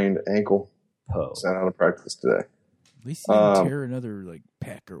sprained ankle. Sat out of practice today. At least he didn't tear another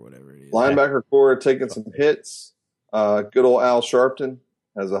pec or whatever it is. Linebacker core taking some hits. Good old Al Sharpton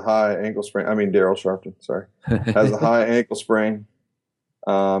has a high ankle sprain. I mean Daryl Sharpton, sorry, has a high ankle sprain.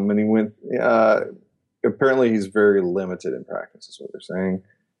 And he went. Apparently, he's very limited in practice. Is what they're saying.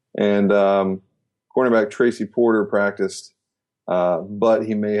 And cornerback Tracy Porter practiced, but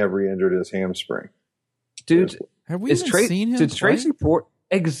he may have re-injured his hamstring. Dude, Have we is even seen him? Did play? Tracy Porter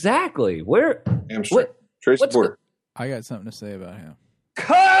exactly where? Hamstring. What? Tracy what's Porter. I got something to say about him.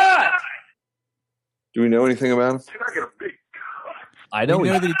 Cut! Do we know anything about him? I know, We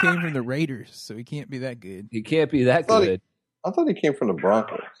know that he came from the Raiders, so he can't be that good. he can't be that thought good. I thought he came from the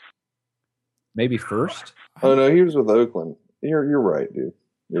Broncos. Maybe first. Oh no, he was with Oakland. You're right, dude.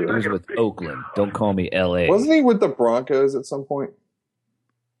 You're He right. was with Oakland. Don't call me L.A. Wasn't he with the Broncos at some point?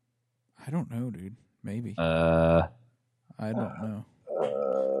 I don't know, dude. Maybe. Uh, I don't know.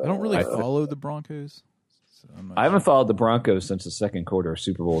 I don't really follow the Broncos. So I'm not I haven't followed the Broncos since the second quarter of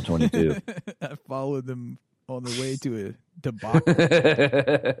Super Bowl 22. I followed them on the way to a debacle To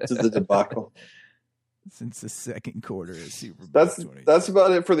the debacle. since the second quarter of Super Bowl 22. That's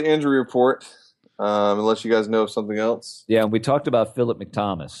about it for the injury report. Unless you guys know of something else. Yeah, and we talked about Philip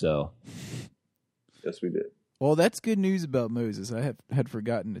McThomas, so Yes, we did. Well, that's good news about Moses. I had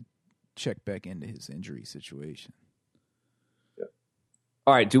forgotten to check back into his injury situation.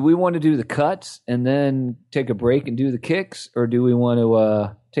 all right, do we want to do the cuts and then take a break and do the kicks, or do we want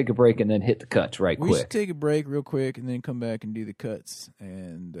to take a break and then hit the cuts right We quick? should take a break real quick and then come back and do the cuts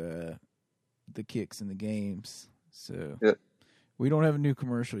and the kicks and the games. So Yep. we don't have a new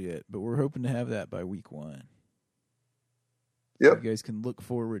commercial yet, but we're hoping to have that by week 1. Yep. You guys can look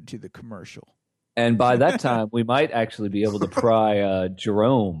forward to the commercial. And by that time, we might actually be able to pry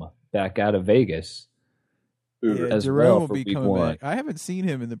Jerome back out of Vegas. Yeah, as Jerome well will for be week coming 1. back. I haven't seen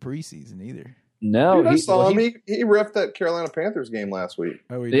him in the preseason either. No, Dude, I saw him. he- He reffed that Carolina Panthers game last week.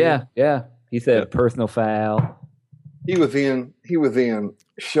 Oh, he yeah. He said Yeah. personal foul. He was in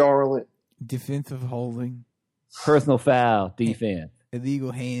Charlotte. did. Defensive holding, Personal foul, defense.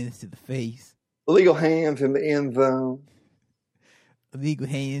 illegal hands to the face, Illegal hands in the end zone. illegal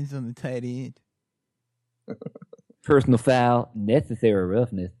hands on the tight end. Personal foul, necessary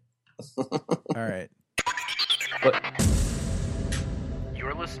roughness. All right. But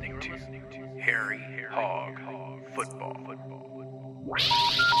You're listening to Harry Hog Football.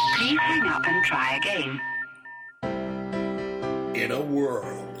 Please hang up and try again. In a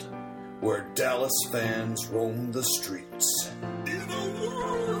world where Dallas fans roam the streets,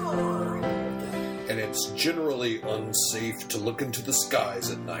 and it's generally unsafe to look into the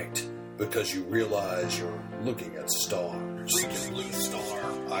skies at night because you realize you're looking at stars.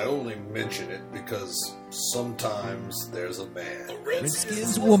 I only mention it because sometimes there's a man.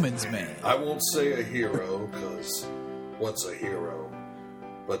 Redskins woman's man. I won't say a hero, because what's a hero?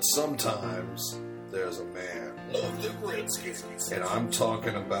 But sometimes there's a man. Love the Redskins. And I'm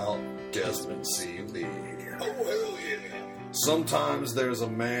talking about Desmond C. Lee. Oh, hell yeah. Sometimes there's a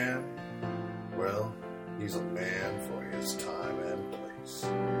man. Well, he's a man for his time and place.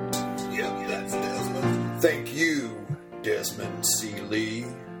 Yep, that's Desmond. Thank you, Desmond C. Lee.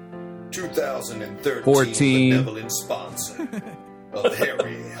 2013 14. benevolent sponsor of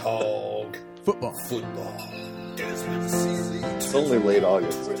Harry Hog Football. Desmond C. Lee. It's only late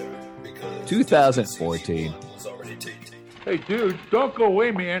August. 2014. Hey, dude, don't go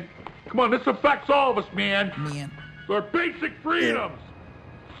away, man. Come on, this affects all of us, man. Man. It's our basic freedoms.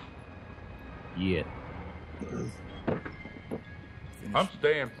 Yeah. I'm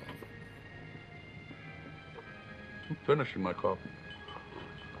staying. I'm finishing my coffee.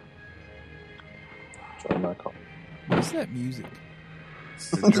 Try my call. What's that music?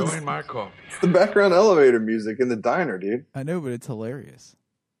 Enjoying my coffee. The background elevator music in the diner, dude. I know, but it's hilarious.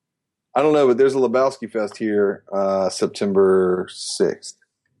 I don't know, but there's a Lebowski Fest here September 6th.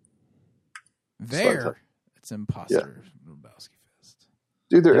 There. It's Imposter Lebowski Fest.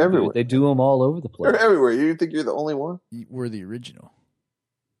 Dude, they're everywhere. They do them all over the place. They're everywhere. You think you're the only one? We're the original.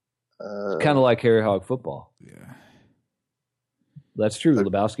 Kind of like Harry Hog Football. Yeah. That's true.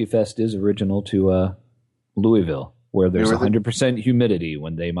 Lebowski Fest is original to Louisville, where there's 100% humidity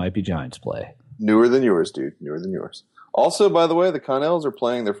when they might be Giants play. Newer than yours, dude. Newer than yours. Also, by the way, the Connells are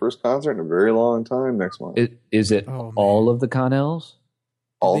playing their first concert in a very long time next month. Is it Oh, man. all of the Connells?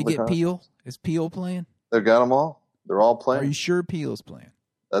 All Did the they get Connells. Peel? Is Peel playing? They've got them all. They're all Are playing. you sure Peel's playing?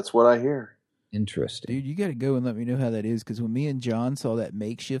 That's what I hear. Interesting. Dude, you got to go and let me know how that is, because when me and John saw that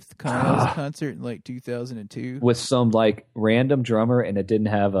makeshift Connells concert in like 2002, With some like random drummer, and it didn't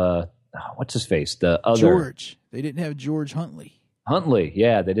have what's his face? The other George, they didn't have George Huntley. Huntley.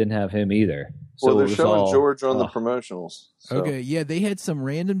 Yeah, they didn't have him either. Well, So they're it was showing all, George on the promotionals. So. Okay, yeah, they had some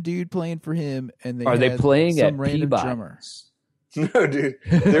random dude playing for him, and they Are they had playing some at random drummer. Peabody's? No, dude.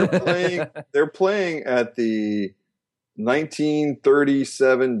 They're playing at the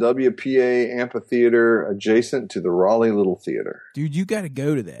 1937 WPA amphitheater adjacent to the Raleigh Little Theater. Dude, you got to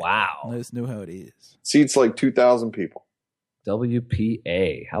go to that. Wow. Let us know how it is. Seats like 2,000 people.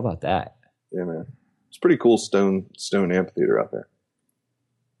 WPA. How about that? Yeah, man. It's pretty cool stone amphitheater out there.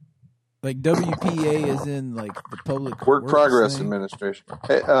 Like WPA is in like the public Work works Progress thing? Administration.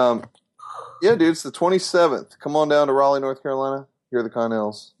 Hey, yeah, dude, it's the 27th. Come on down to Raleigh, North Carolina. Hear the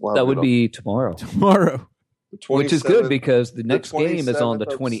Connells. We'll have That it would all. be tomorrow. Tomorrow. The Which is good 27th because the next game is on the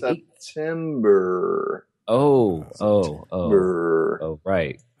 27th of 28th. September. Oh,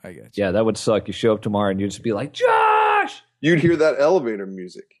 right. I got you. Yeah, that would suck. You show up tomorrow and you'd just be like, Josh! You'd hear that elevator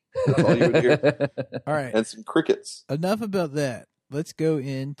music. That's all you would hear. All right. And some crickets. Enough about that. Let's go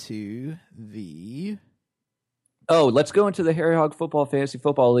into the... Oh, let's go into the Harry Hog Football Fantasy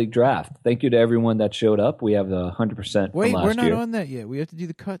Football League draft. Thank you to everyone that showed up. We have the 100% Wait, from last we're not year. on that yet. We have to do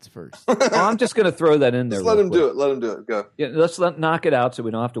the cuts first. Oh, I'm just going to throw that in there. Just let real him quick. do it. Let him do it. Go. Yeah, let's knock it out so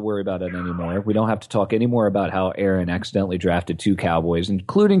we don't have to worry about it anymore. We don't have to talk anymore about how Aaron accidentally drafted 2 Cowboys,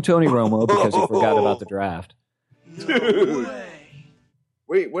 including Tony Romo, because he forgot about the draft. Dude.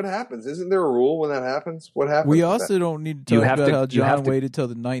 Wait, what happens? Isn't there a rule when that happens? What happens? We with also that? don't need to You talk have about to- how you have John to- waited till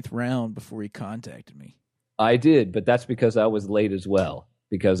the 9th round before he contacted me. I did, but that's because I was late as well.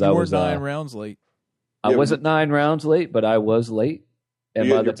 Because You I were was 9 rounds late. I Yeah, wasn't 9 rounds late, but I was late. And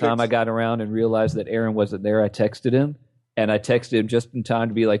You by had the your time picks. I got around and realized that Aaron wasn't there, I texted him. And I texted him just in time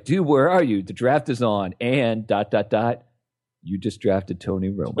to be like, dude, where are you? The draft is on. And ... You just drafted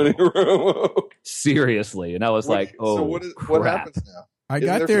Tony Romo. Seriously. And I was like, oh, so what crap. happens now? I Isn't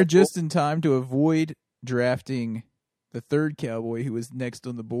got there there some just in time to avoid drafting the 3rd Cowboy who was next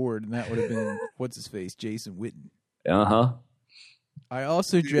on the board, and that would have been, what's-his-face, Jason Witten. Uh-huh. I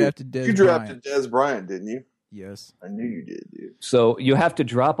also drafted Des You drafted Bryant. Des Bryant, didn't you? Yes. I knew you did, dude. So you have to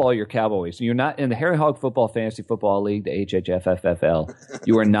drop all your Cowboys. You're not in the Harry Hog Football Fantasy Football League, the HHFFFL.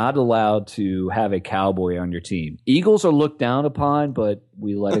 You are not allowed to have a Cowboy on your team. Eagles are looked down upon, but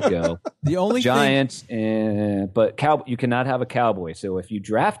we let it go. The only Giants, but you cannot have a Cowboy. So if you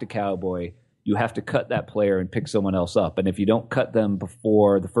draft a Cowboy, you have to cut that player and pick someone else up. And if you don't cut them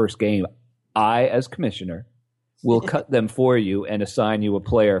before the first game, I, as commissioner, will cut them for you and assign you a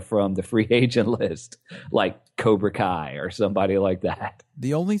player from the free agent list, like Cobra Kai or somebody like that.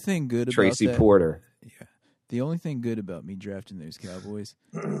 The only thing good about Tracy that, Porter. Yeah. The only thing good about me drafting those Cowboys,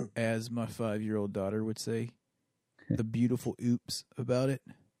 as my 5-year-old daughter would say, the beautiful oops about it,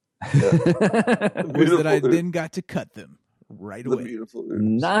 was that I then got to cut them right The away. beautiful.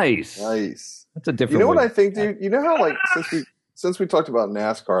 Nice. Nice. That's a different You know what way. I think, dude? You know how, like, since we talked about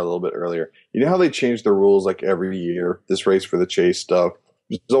NASCAR a little bit earlier, you know how they change the rules like every year? This race for the chase stuff.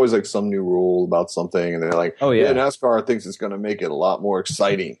 There's always like some new rule about something, and they're like, Oh, yeah. NASCAR thinks it's going to make it a lot more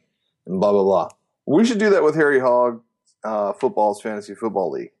exciting, and blah blah blah. We should do that with Harry Hog Football's Fantasy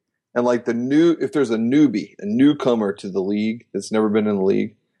Football League, and like if there's a newbie, a newcomer to the league that's never been in the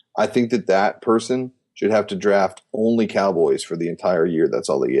league, I think that person should have to draft only Cowboys for the entire year. That's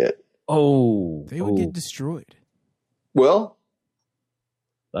all they get. Oh. They would get destroyed. Well,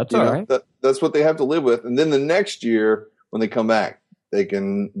 That's you all know, right. that's what they have to live with. And then the next year, when they come back, they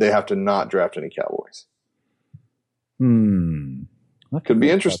have to not draft any Cowboys. I have to Could be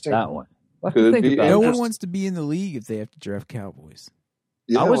think about interesting. That one. I have Could to think be about No it. one wants to be in the league if they have to draft Cowboys.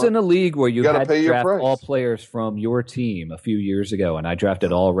 Yeah, I was well, in a league where you gotta had pay to your draft price. all players from your team a few years ago, and I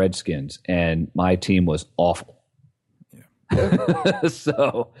drafted all Redskins, and my team was awful.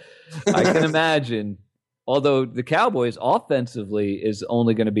 So I can imagine, although the Cowboys offensively is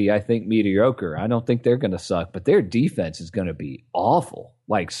only going to be, I think, mediocre. I don't think they're going to suck, but their defense is going to be awful,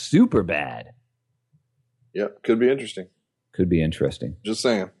 like super bad. Yeah, could be interesting. Could be interesting. Just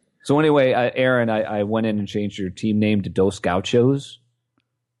saying. So anyway, Aaron, I went in and changed your team name to Dos Gauchos.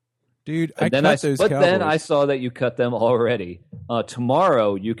 Dude, But then I saw that you cut them already.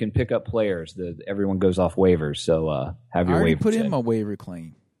 Tomorrow you can pick up players. Everyone goes off waivers, so have I your already waiver put check. in my waiver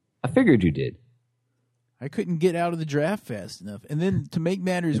claim. I figured you did. I couldn't get out of the draft fast enough. And then to make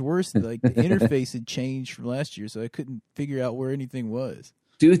matters worse, like the interface had changed from last year, so I couldn't figure out where anything was.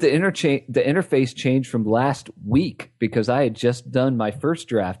 Dude, the interface changed from last week because I had just done my first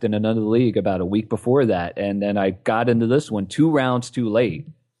draft in another league about a week before that, and then I got into this one 2 rounds too late.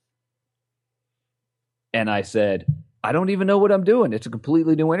 And I said, I don't even know what I'm doing. It's a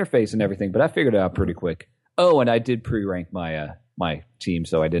completely new interface and everything, but I figured it out pretty quick. Oh, and I did pre-rank my team,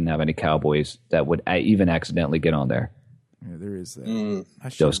 so I didn't have any Cowboys that would even accidentally get on there. Yeah, there is that. I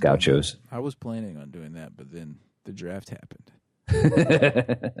Dos should've done Gauchos. that. I was planning on doing that, but then the draft happened.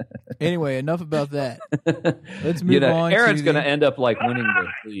 Anyway, enough about that. Let's move on. Aaron's going to end up like winning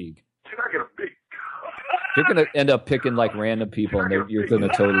the league. You're going to end up picking like random people, and you're going to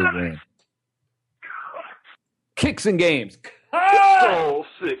totally win. Kicks and games.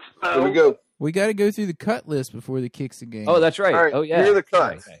 Here we go. We got to go through the cut list before the kicks and games. Oh, that's right. All right, Oh, yeah. here are the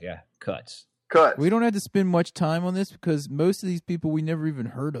cuts. Yeah. Cuts. Cuts. We don't have to spend much time on this because most of these people we never even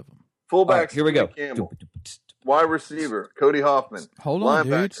heard of them. Fullback. All right, here we go. Campbell. Wide receiver Cody Hoffman. Hold on,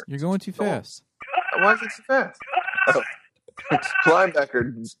 dude. Linebacker. You're going too fast. Why is it so fast? Oh.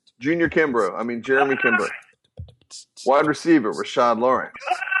 Linebacker Jeremy Kimbrough. Wide receiver Rashad Lawrence.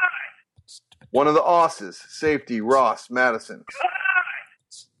 One of the Osses, safety Ross Madison.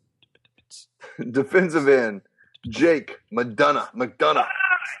 Defensive end Jake McDonough.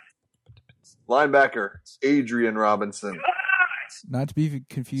 Linebacker Adrian Robinson. Not to be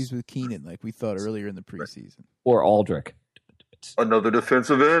confused with Keenan like we thought earlier in the preseason. Or Aldrich. Another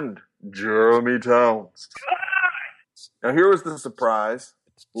defensive end Jeremy Towns. Now here was the surprise.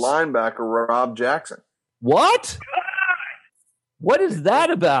 Linebacker Rob Jackson. What? What is that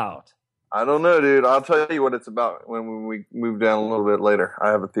about? I don't know, dude. I'll tell you what it's about when we move down a little bit later. I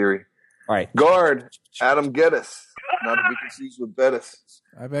have a theory. All right. Guard Adam Geddes. Not to be confused with Bettis.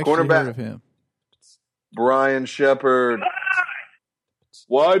 I've actually heard of him. Brian Shepard.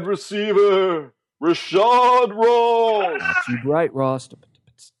 Wide receiver, Rashad Ross. Not too bright, Ross.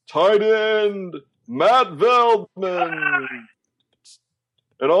 Tight end, Matt Veldman.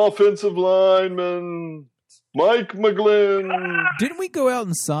 An offensive lineman, Mike McGlynn. Didn't we go out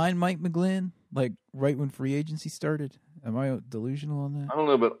and sign Mike McGlynn, like, right when free agency started? Am I delusional on that? I don't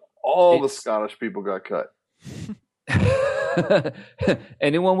know, but all the Scottish people got cut.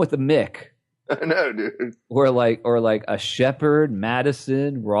 Anyone with a Mick. I know, dude. Or like a Shepard,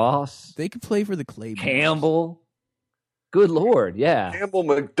 Madison, Ross. They could play for the Clay Boys. Campbell. Good Lord, yeah. Campbell,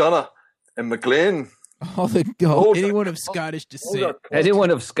 McDonough, and McGlynn. Anyone of Scottish descent.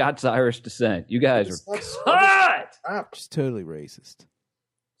 Anyone of Scots-Irish descent. You guys are cut! Just totally racist.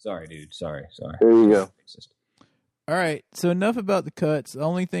 Sorry, dude. Sorry. There you go. Racist. All right, so enough about the cuts. The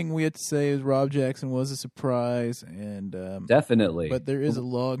only thing we have to say is Rob Jackson was a surprise, and definitely. But there is a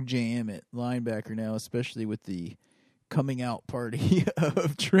log jam at linebacker now, especially with the coming out party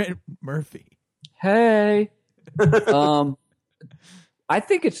of Trent Murphy. Hey, I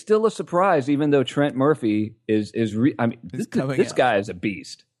think it's still a surprise, even though Trent Murphy is. This guy is a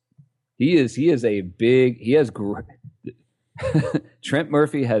beast. He is a big. He has. Trent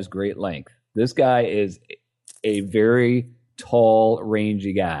Murphy has great length. This guy is a very tall,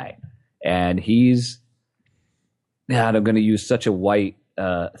 rangy guy. And he's, I'm going to use such a white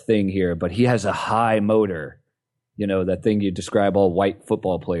thing here, but he has a high motor, that thing you describe all white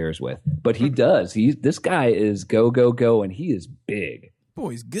football players with. But he does. This guy is go, and he is big.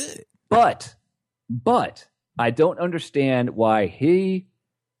 Boy's good. But I don't understand why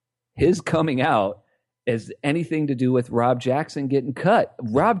his coming out has anything to do with Rob Jackson getting cut.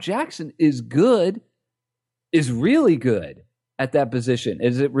 Rob Jackson is really good at that position.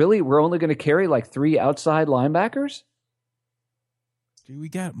 Is it really? We're only going to carry like 3 outside linebackers? Dude, we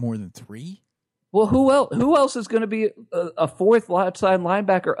got more than 3. Well, who else is going to be a 4th outside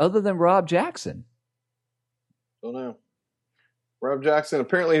linebacker other than Rob Jackson? Don't know. Rob Jackson,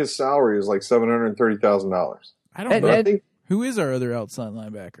 apparently his salary is like $730,000. I don't know. Who is our other outside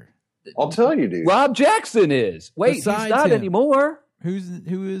linebacker? I'll tell you, dude. Rob Jackson is. Wait, he's not anymore. Who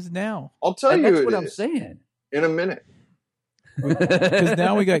is now? I'll tell you. That's what I'm saying. In a minute. Because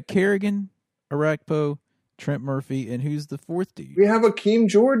now we got Kerrigan, Arakpo, Trent Murphy, and who's the 4th dude? We have Akeem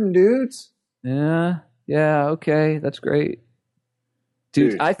Jordan, dudes. Yeah, okay, that's great.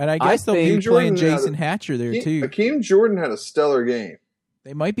 Dude, I guess they'll be playing Jason Hatcher there, too. Akeem Jordan had a stellar game.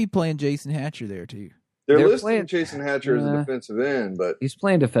 They might be playing Jason Hatcher there, too. They're listing Jason Hatcher as a defensive end, but... He's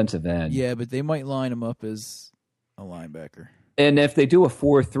playing defensive end. Yeah, but they might line him up as a linebacker. And if they do a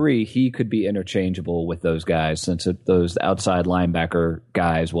 4-3, he could be interchangeable with those guys, since those outside linebacker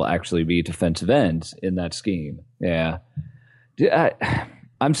guys will actually be defensive ends in that scheme. Yeah.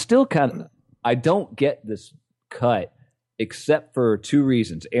 I'm still I don't get this cut except for 2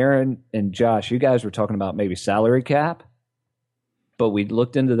 reasons. Aaron and Josh, you guys were talking about maybe salary cap, but we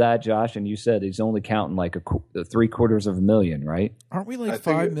looked into that, Josh, and you said he's only counting like $750,000, right? Aren't we like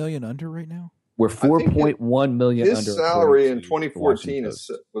 $5 million under right now? We're $4.1 million under. His salary in 2014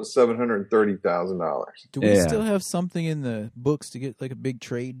 was $730,000. Do we still have something in the books to get like a big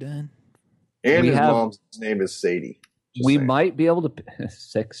trade done? And his mom's name is Sadie. We might be able to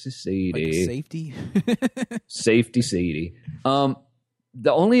sexy Sadie, like safety, safety Sadie. The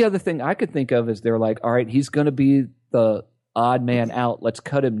only other thing I could think of is they're like, all right, he's going to be the odd man out. Let's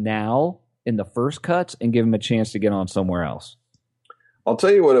cut him now in the first cuts and give him a chance to get on somewhere else. I'll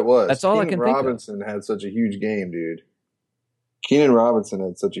tell you what it was. That's all I can think of. Robinson had such a huge game, dude. Keenan Robinson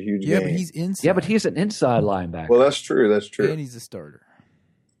had such a huge game. Yeah, but he's inside. Yeah, but he's an inside linebacker. Well, that's true. And he's a starter.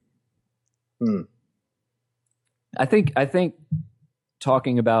 I think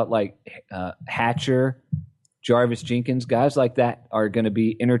talking about like Hatcher, Jarvis Jenkins, guys like that are going to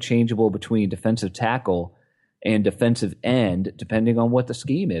be interchangeable between defensive tackle and defensive end, depending on what the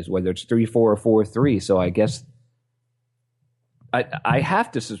scheme is, whether it's 3-4 or 4-3. So I guess I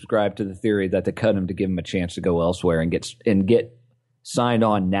have to subscribe to the theory that they cut him to give him a chance to go elsewhere and get signed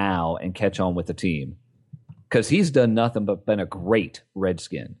on now and catch on with the team, because he's done nothing but been a great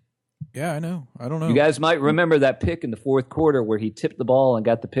Redskin. Yeah, I know. I don't know. You guys might remember that pick in the fourth quarter where he tipped the ball and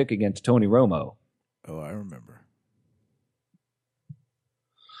got the pick against Tony Romo. Oh, I remember.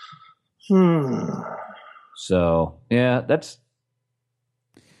 So, yeah,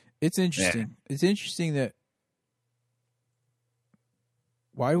 it's interesting. Yeah. It's interesting that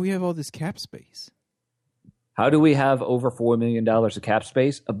why do we have all this cap space? How do we have over $4 million of cap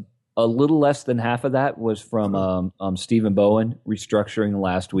space? A little less than half of that was from Stephen Bowen restructuring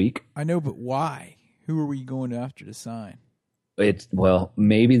last week. I know, but why? Who are we going after to sign?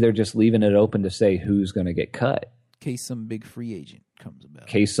 Maybe they're just leaving it open to say who's going to get cut. In case some big free agent comes about. In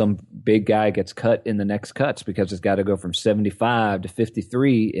case some big guy gets cut in the next cuts, because it's got to go from 75 to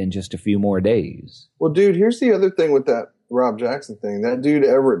 53 in just a few more days. Well, dude, here's the other thing with that Rob Jackson thing. That dude,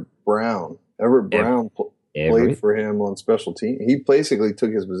 Everett Brown played for him on special team. He basically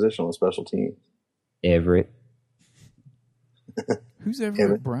took his position on special team. Everett. Who's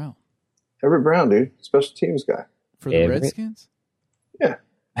Everett Brown? Everett Brown, dude. Special teams guy. For the Redskins? Yeah.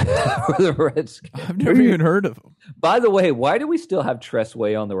 For the Redskins. I've never even heard of him. By the way, why do we still have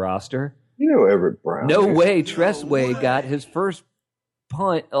Tressway on the roster? You know Everett Brown. No way. Tressway got his first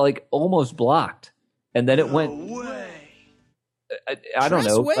punt almost blocked. And then it went... I don't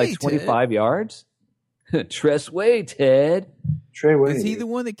know, like 25 Ted. Yards? Tressway, Ted. Treyway. Is he the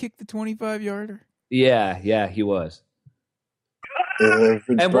one that kicked the 25-yarder? Yeah, he was.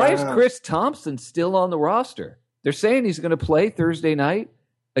 And why is Chris Thompson still on the roster? They're saying he's going to play Thursday night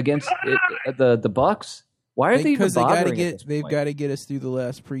against the Bucks. Why are they even bothering? Because they've got to get us through the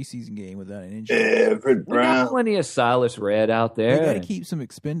last preseason game without an injury. Everett Brown. We got plenty of Silas Red out there. We got to keep some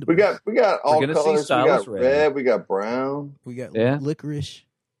expendables. We got all colors. We got red. We got brown. We got licorice.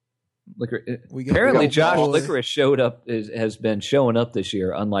 Apparently, Josh Licorice has been showing up this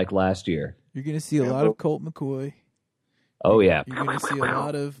year, unlike last year. You're going to see a lot of Colt McCoy. Oh yeah, you're going to see a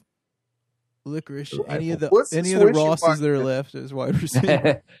lot of Licorice. Any of the Rosses that are left as wide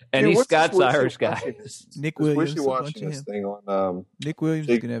receivers. Any Scott's Irish guys. Nick Williams. Nick Williams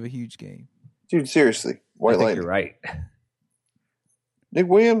is going to have a huge game. Dude, seriously, White Lightning. You're right. Nick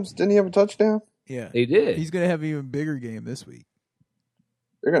Williams, didn't he have a touchdown? Yeah, he did. He's going to have an even bigger game this week.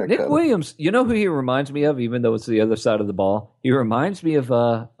 Nick Williams, you know who he reminds me of, even though it's the other side of the ball? He reminds me of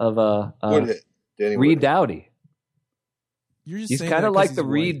Reed Doughty. He's kind of like the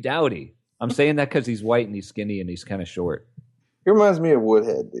Reed Doughty. I'm saying that because he's white and he's skinny and he's kind of short. He reminds me of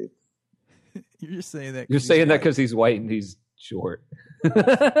Woodhead, dude. You're just saying that. You're saying that because he's white and he's short. I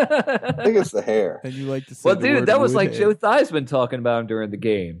think it's the hair. And you like to say well, dude, that was like Joe Theismann talking about him during the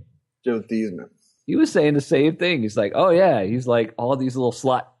game. Joe Theismann. He was saying the same thing. He's like, oh yeah, he's like all these little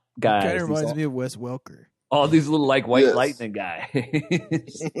slot guys. Kind of reminds me of Wes Welker. All these little like white lightning guys. He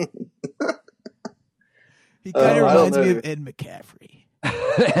kind of reminds me of Ed McCaffrey.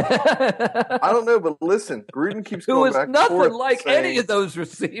 I don't know, but listen, Gruden keeps going back and forth. Who is nothing like any of those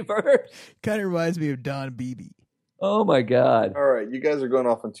receivers. Kind of reminds me of Don Beebe. Oh my God! All right, you guys are going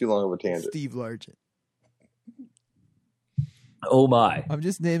off on too long of a tangent. Steve Largent. Oh my! I'm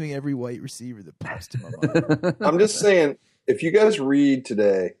just naming every white receiver that pops to my mind. I'm just saying, if you guys read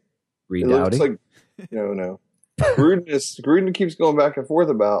today, it looks like no. Gruden keeps going back and forth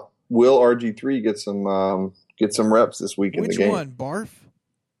about will RG3 get some reps this week in the game. Which one? Barf,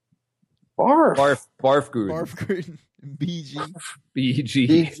 Gruden. Barf Gruden. BG,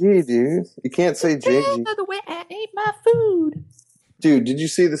 dude. You can't say JG. The way I ate my food. Dude, did you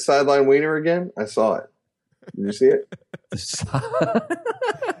see the sideline wiener again? I saw it. Did you see it?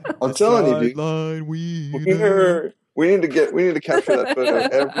 I'm telling you, dude. Sideline wiener. We need to capture that photo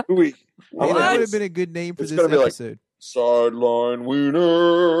every week. That would have been a good name for this episode. Sideline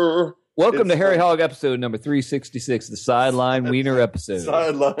wiener. Welcome to Harry Hog episode number 366, the Sideline Wiener episode.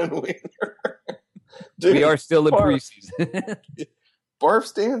 Sideline Wiener. Dude, we are still in preseason. Barf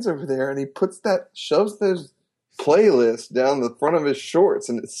stands over there and he shoves those playlists down the front of his shorts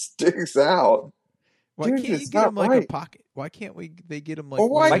and it sticks out. Why can't you get him like a pocket? Why can't they get him like?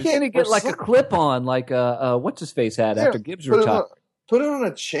 Why can't he get like a clip on, like what's his face had after Gibbs retired? Put it on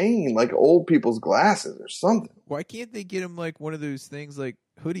a chain like old people's glasses or something. Why can't they get him like one of those things like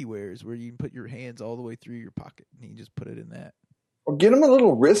hoodie wears where you can put your hands all the way through your pocket and you just put it in that? Or get him a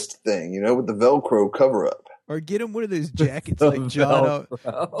little wrist thing, with the Velcro cover up. Or get him one of those jackets like John.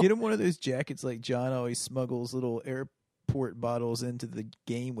 Get him one of those jackets like John always smuggles little airport bottles into the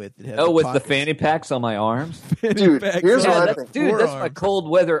game with. That have with the fanny packs on my arms. Dude, here's what I think. Dude, that's my cold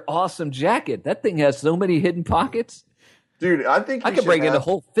weather awesome jacket. That thing has so many hidden pockets. Dude, I think I could bring in a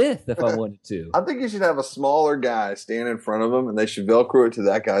whole fifth if I wanted to. I think you should have a smaller guy stand in front of him, and they should Velcro it to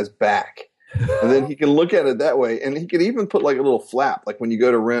that guy's back. And then he can look at it that way. And he could even put like a little flap, like when you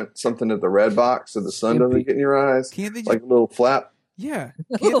go to rent something at the Red Box so the sun doesn't get in your eyes. Can't they just, like a little flap? Yeah.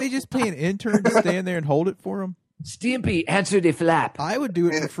 Can't they just pay an intern to stand there and hold it for him? Stimpy, answer the flap. I would do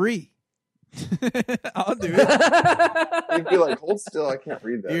it for free. I'll do it. You'd be like, hold still, I can't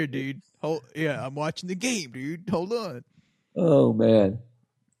read that. Here, dude. I'm watching the game, dude. Hold on. Oh, man.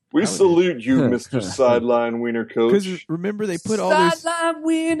 We salute you, Mr. Sideline Wiener Coach. Because remember, they put all this... Sideline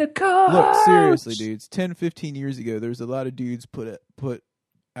Wiener Coach! Look, seriously, dudes. 10, 15 years ago, there was a lot of dudes put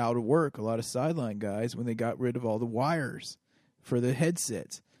out of work, a lot of sideline guys, when they got rid of all the wires for the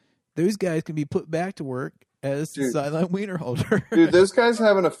headsets. Those guys can be put back to work as sideline wiener holder. Dude, those guys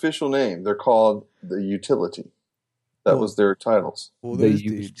have an official name. They're called the Utility. That was their titles. Well, the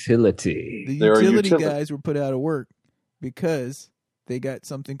Utility. The utility guys were put out of work because they got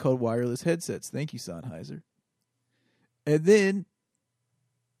something called wireless headsets. Thank you, Sennheiser. And then...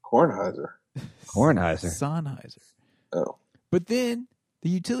 Kornheiser. Sennheiser. Oh. But then the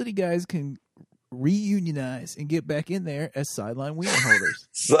utility guys can reunionize and get back in there as sideline wiener holders.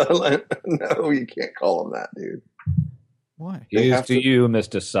 No, you can't call them that, dude. Why? Here's to you,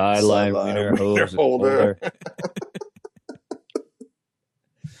 Mr. Sideline Wiener Holder.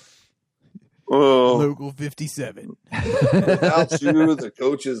 Local 57. Without you, the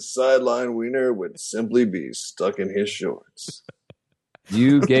coach's sideline wiener would simply be stuck in his shorts.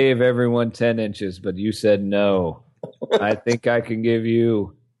 You gave everyone 10 inches, but you said no. I think I can give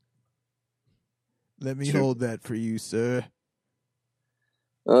you... Let me hold that for you, sir.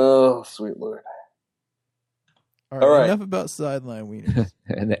 Oh, sweet Lord. All right. Enough about sideline wieners.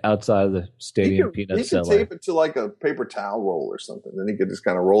 And the outside of the stadium peanut cellar. He could tape it to like a paper towel roll or something. Then he could just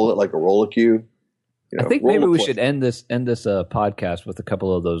kind of roll it like a roller cube. I think maybe we should end this podcast with a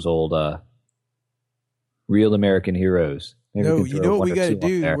couple of those old real American heroes. Maybe no, you know what we got to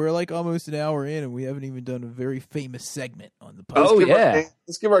do? We're like almost an hour in, and we haven't even done a very famous segment on the podcast.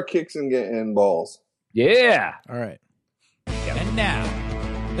 Let's give our kicks and balls. Yeah. All right. And now,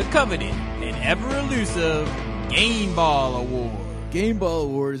 the coveted and ever-elusive Game Ball Award. Game Ball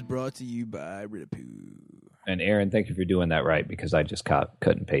Award is brought to you by Ritapoo. And Aaron, thank you for doing that right, because I just cut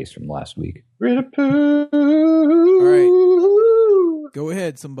and paste from last week. Ritapoo. All right. Go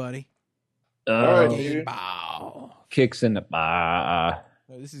ahead, somebody. All right, Game Ball. Kicks in the...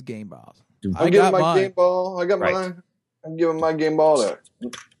 No, this is Game Balls. I'm giving my Game Ball. I got mine. I'm giving my Game Ball to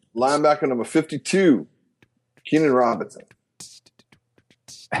linebacker number 52, Keenan Robinson.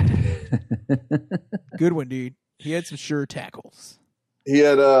 Good one, dude. He had some sure tackles. He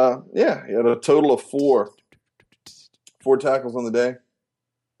had a total of four tackles on the day,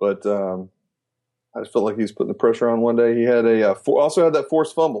 but I just felt like he was putting the pressure on one day. He had also had that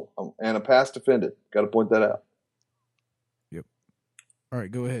forced fumble and a pass defended. Got to point that out. Yep. All right,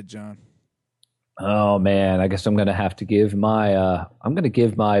 go ahead, John. Oh man, I guess I'm gonna have to give my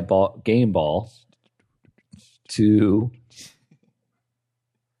game ball to.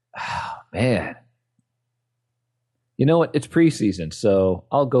 Oh, man. You know what? It's preseason, so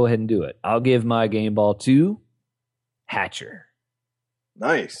I'll go ahead and do it. I'll give my game ball to Hatcher.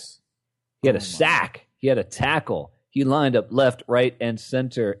 Nice. He had a sack. He had a tackle. He lined up left, right, and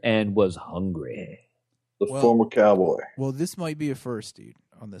center and was hungry. The former Cowboy. Well, this might be a first, dude,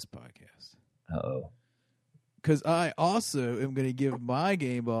 on this podcast. Uh-oh. Because I also am going to give my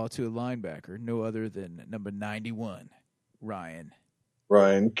game ball to a linebacker, no other than number 91, Ryan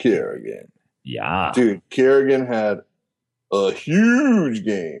Kerrigan. Yeah. Dude, Kerrigan had a huge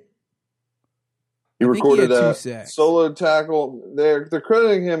game. He recorded a solo tackle. They're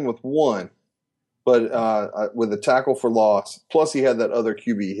crediting him with one, but with a tackle for loss. Plus, he had that other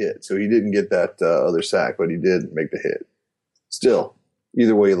QB hit, so he didn't get that other sack, but he did make the hit. Still,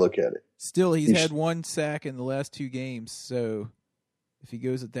 either way you look at it. Still, he's had one sack in the last two games, so if he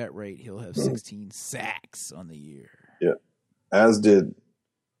goes at that rate, he'll have 16 sacks on the year. Yeah, as did,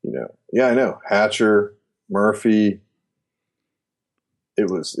 I know, Hatcher, Murphy. It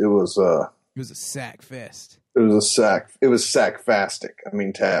was a sack fest. It was sack-fastic. I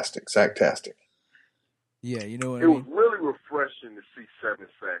mean, sacktastic. Yeah, you know what I mean? It was really refreshing to see 7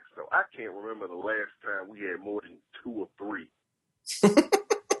 sacks, though. I can't remember the last time we had more than 2 or 3.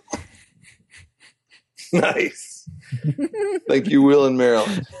 Nice. Thank you, Will in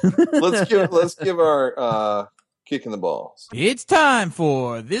Maryland. Let's give our kicking the balls. It's time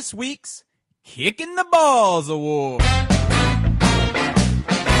for this week's Kicking the Balls Award.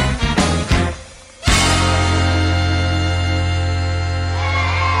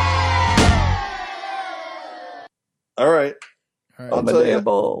 All right. I'll tell you,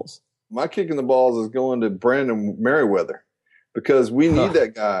 balls. my kicking the balls is going to Brandon Merriweather because we need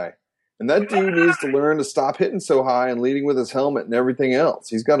that guy. And that dude needs to learn to stop hitting so high and leading with his helmet and everything else.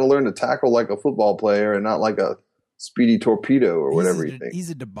 He's got to learn to tackle like a football player and not like a speedy torpedo or whatever you think.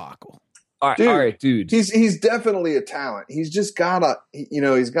 He's a debacle. All right, dude. He's definitely a talent. He's just gotta,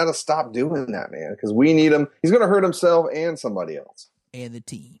 he's got to stop doing that, man, because we need him. He's going to hurt himself and somebody else. And the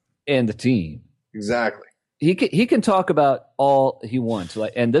team. Exactly. He can talk about all he wants.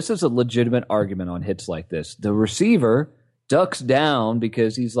 And this is a legitimate argument on hits like this. The receiver ducks down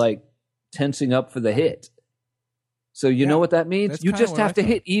because he's like tensing up for the hit. So you know what that means? You just have to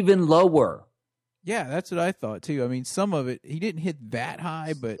hit even lower. Yeah, that's what I thought too. I mean, some of it, he didn't hit that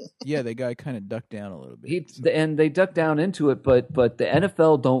high, but yeah, the guy kind of ducked down a little bit. And they duck down into it, but the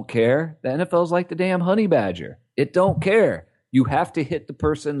NFL don't care. The NFL's like the damn honey badger. It don't care. You have to hit the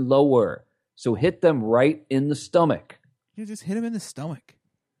person lower. So hit them right in the stomach. You just hit him in the stomach.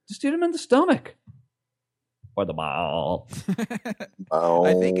 Just hit him in the stomach. Or the ball.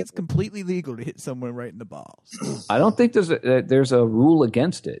 I think it's completely legal to hit someone right in the balls. I don't think there's a rule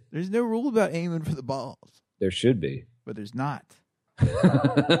against it. There's no rule about aiming for the balls. There should be. But there's not.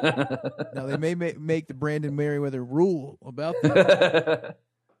 Now, they may make the Brandon Merriweather rule about that.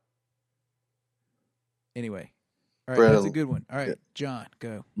 Anyway. All right, that's a good one. All right, John,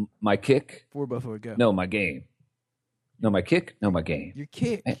 go. My kick? For Buffalo, go. No, my game. No, my kick? No, my game. Your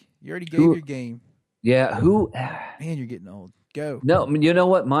kick. You already gave your game. Yeah, who? Man, you're getting old. Go. No, you know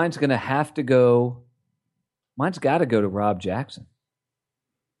what? Mine's going to have to go. Mine's got to go to Rob Jackson.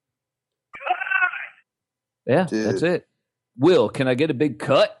 Yeah, that's it. Will, can I get a big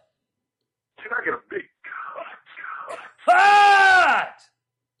cut? Can I get a big cut? Cut!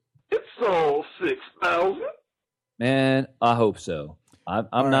 It's all 6,000. Man, I hope so.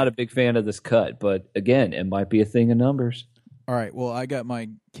 I'm not a big fan of this cut, but again, it might be a thing of numbers. All right, well, I got my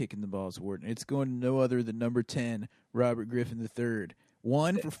Kicking the Balls award, and it's going to no other than number 10, Robert Griffin III.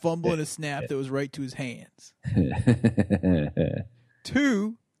 1 for fumbling a snap that was right to his hands.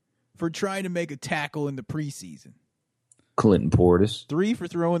 2 for trying to make a tackle in the preseason. Clinton Portis. 3 for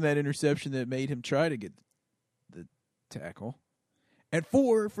throwing that interception that made him try to get the tackle. And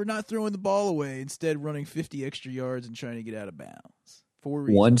 4 for not throwing the ball away, instead running 50 extra yards and trying to get out of bounds. 4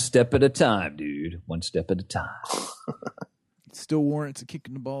 reasons. One step at a time, dude. One step at a time. It still warrants a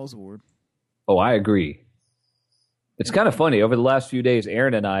Kicking the Balls award. Oh, I agree. It's kind of funny. Over the last few days,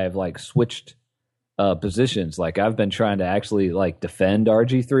 Aaron and I have switched positions. I've been trying to actually defend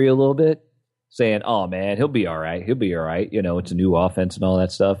RG3 a little bit, saying, "Oh man, he'll be all right. He'll be all right. It's a new offense and all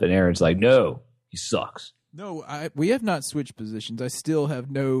that stuff." And Aaron's like, "No, he sucks." No, we have not switched positions. I still have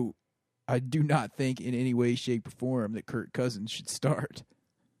I do not think in any way, shape, or form that Kirk Cousins should start.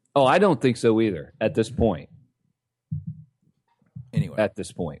 Oh, I don't think so either at this point. Anyway. At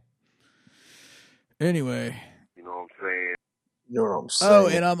this point. Anyway. You know what I'm saying? You know what I'm saying? Oh,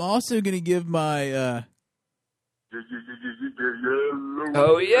 and I'm also going to give my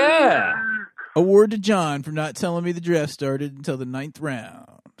oh, yeah. award to John for not telling me the draft started until the 9th round.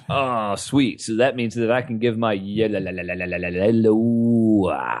 Oh, sweet. So that means that I can give my yellow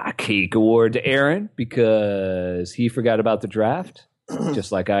cake award to Aaron because he forgot about the draft,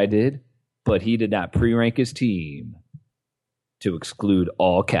 just like I did, but he did not pre-rank his team to exclude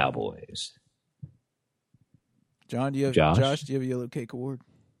all Cowboys. John, do you have Josh, do you have a yellow cake award?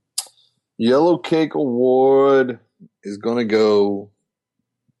 Yellow cake award is going to go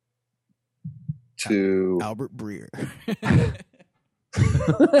to Albert Breer.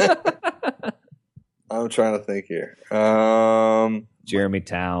 I'm trying to think here. Jeremy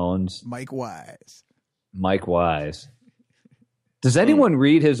Towns. Mike Wise. Does anyone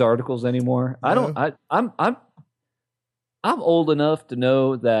read his articles anymore? No. I don't. I'm old enough to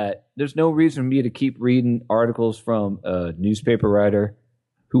know that there's no reason for me to keep reading articles from a newspaper writer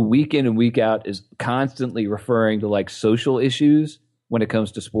who week in and week out is constantly referring to social issues when it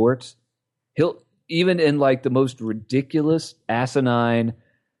comes to sports. He'll even in the most ridiculous, asinine.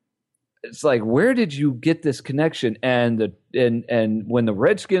 It's where did you get this connection? And when the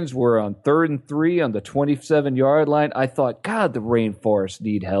Redskins were on 3rd and 3 on the 27-yard line, I thought, God, the rainforests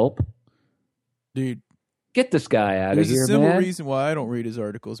need help. Dude, get this guy out of here, man. There's a simple reason why I don't read his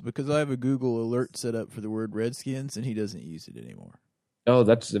articles, because I have a Google alert set up for the word Redskins, and he doesn't use it anymore. Oh,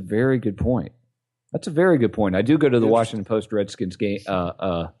 that's a very good point. That's a very good point. I do go to the Washington Post Redskins game,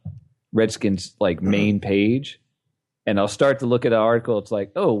 Redskins like main page, and I'll start to look at an article. It's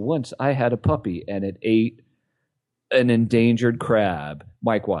like, oh, once I had a puppy and it ate an endangered crab.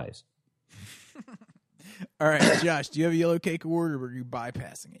 Mike Wise. All right, Josh, do you have a Yellow Cake Award, or are you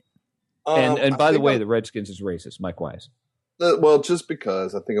bypassing it? And by the way, the Redskins is racist. Mike Wise. Well, just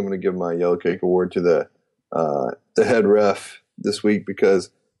because I think I'm going to give my Yellow Cake Award to the head ref this week because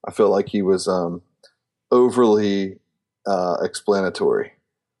I felt like he was overly explanatory.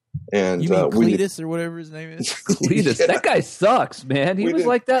 And you mean Cletus or whatever his name is? Cletus, yeah. That guy sucks, man. He was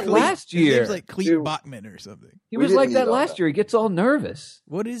like that last year. His name's like Cleet Bachman or something. He was like that last year. He gets all nervous.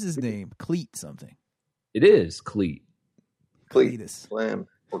 What is his name? Cleet something. It is Cleet. Cletus. Clem.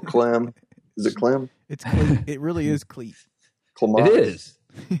 Or Clem. Is it Clem? It's Cleet. It really is Cleet. Clement. It is.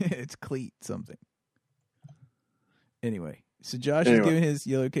 It's Cleet something. Anyway, so Josh is giving his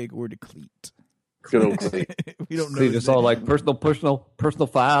Yellow Cake Award to Cleet. Good old Cleet. We don't know. Cleet is all like personal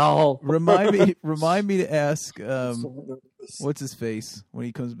foul. Remind me to ask what's his face when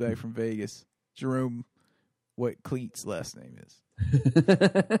he comes back from Vegas, Jerome, what Cleet's last name is.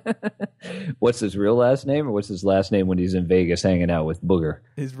 What's his real last name, or what's his last name when he's in Vegas hanging out with Booger?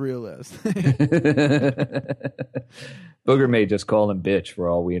 His real last name. Booger may just call him bitch for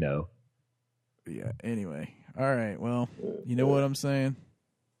all we know. Yeah, anyway. All right, well, you know what I'm saying?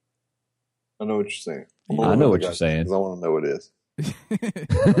 I know what you're saying. I know what you're saying. Because I want to know what it is.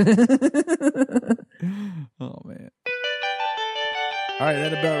 Oh, man. All right,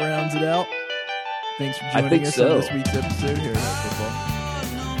 that about rounds it out. Thanks for joining us on this week's episode here at Football.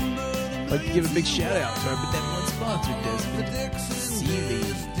 I'd like to give a big shout out to our benevolent sponsor, Desmond Seeley.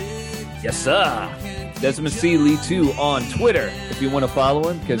 Yes, sir. Desmond Seeley, too, on Twitter, if you want to follow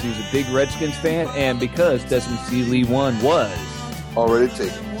him, because he's a big Redskins fan, and because Desmond Seeley 1 was already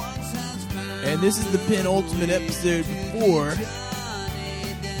taken. And this is the penultimate episode before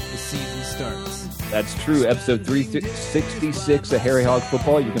the season starts. That's true. Episode 366 of Harry Hog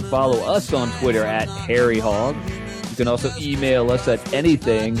Football. You can follow us on Twitter at Harry Hog. You can also email us at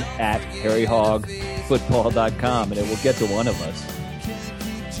anything at harryhogfootball.com, and it will get to one of us.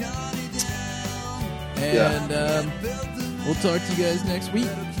 And we'll talk to you guys next week.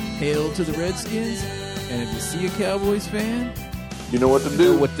 Hail to the Redskins. And if you see a Cowboys fan, you know what to do.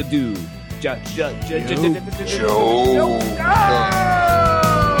 You know what to do. Joe.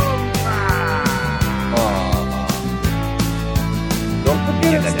 Don't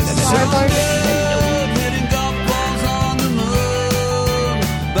forget hitting golf balls on the moon.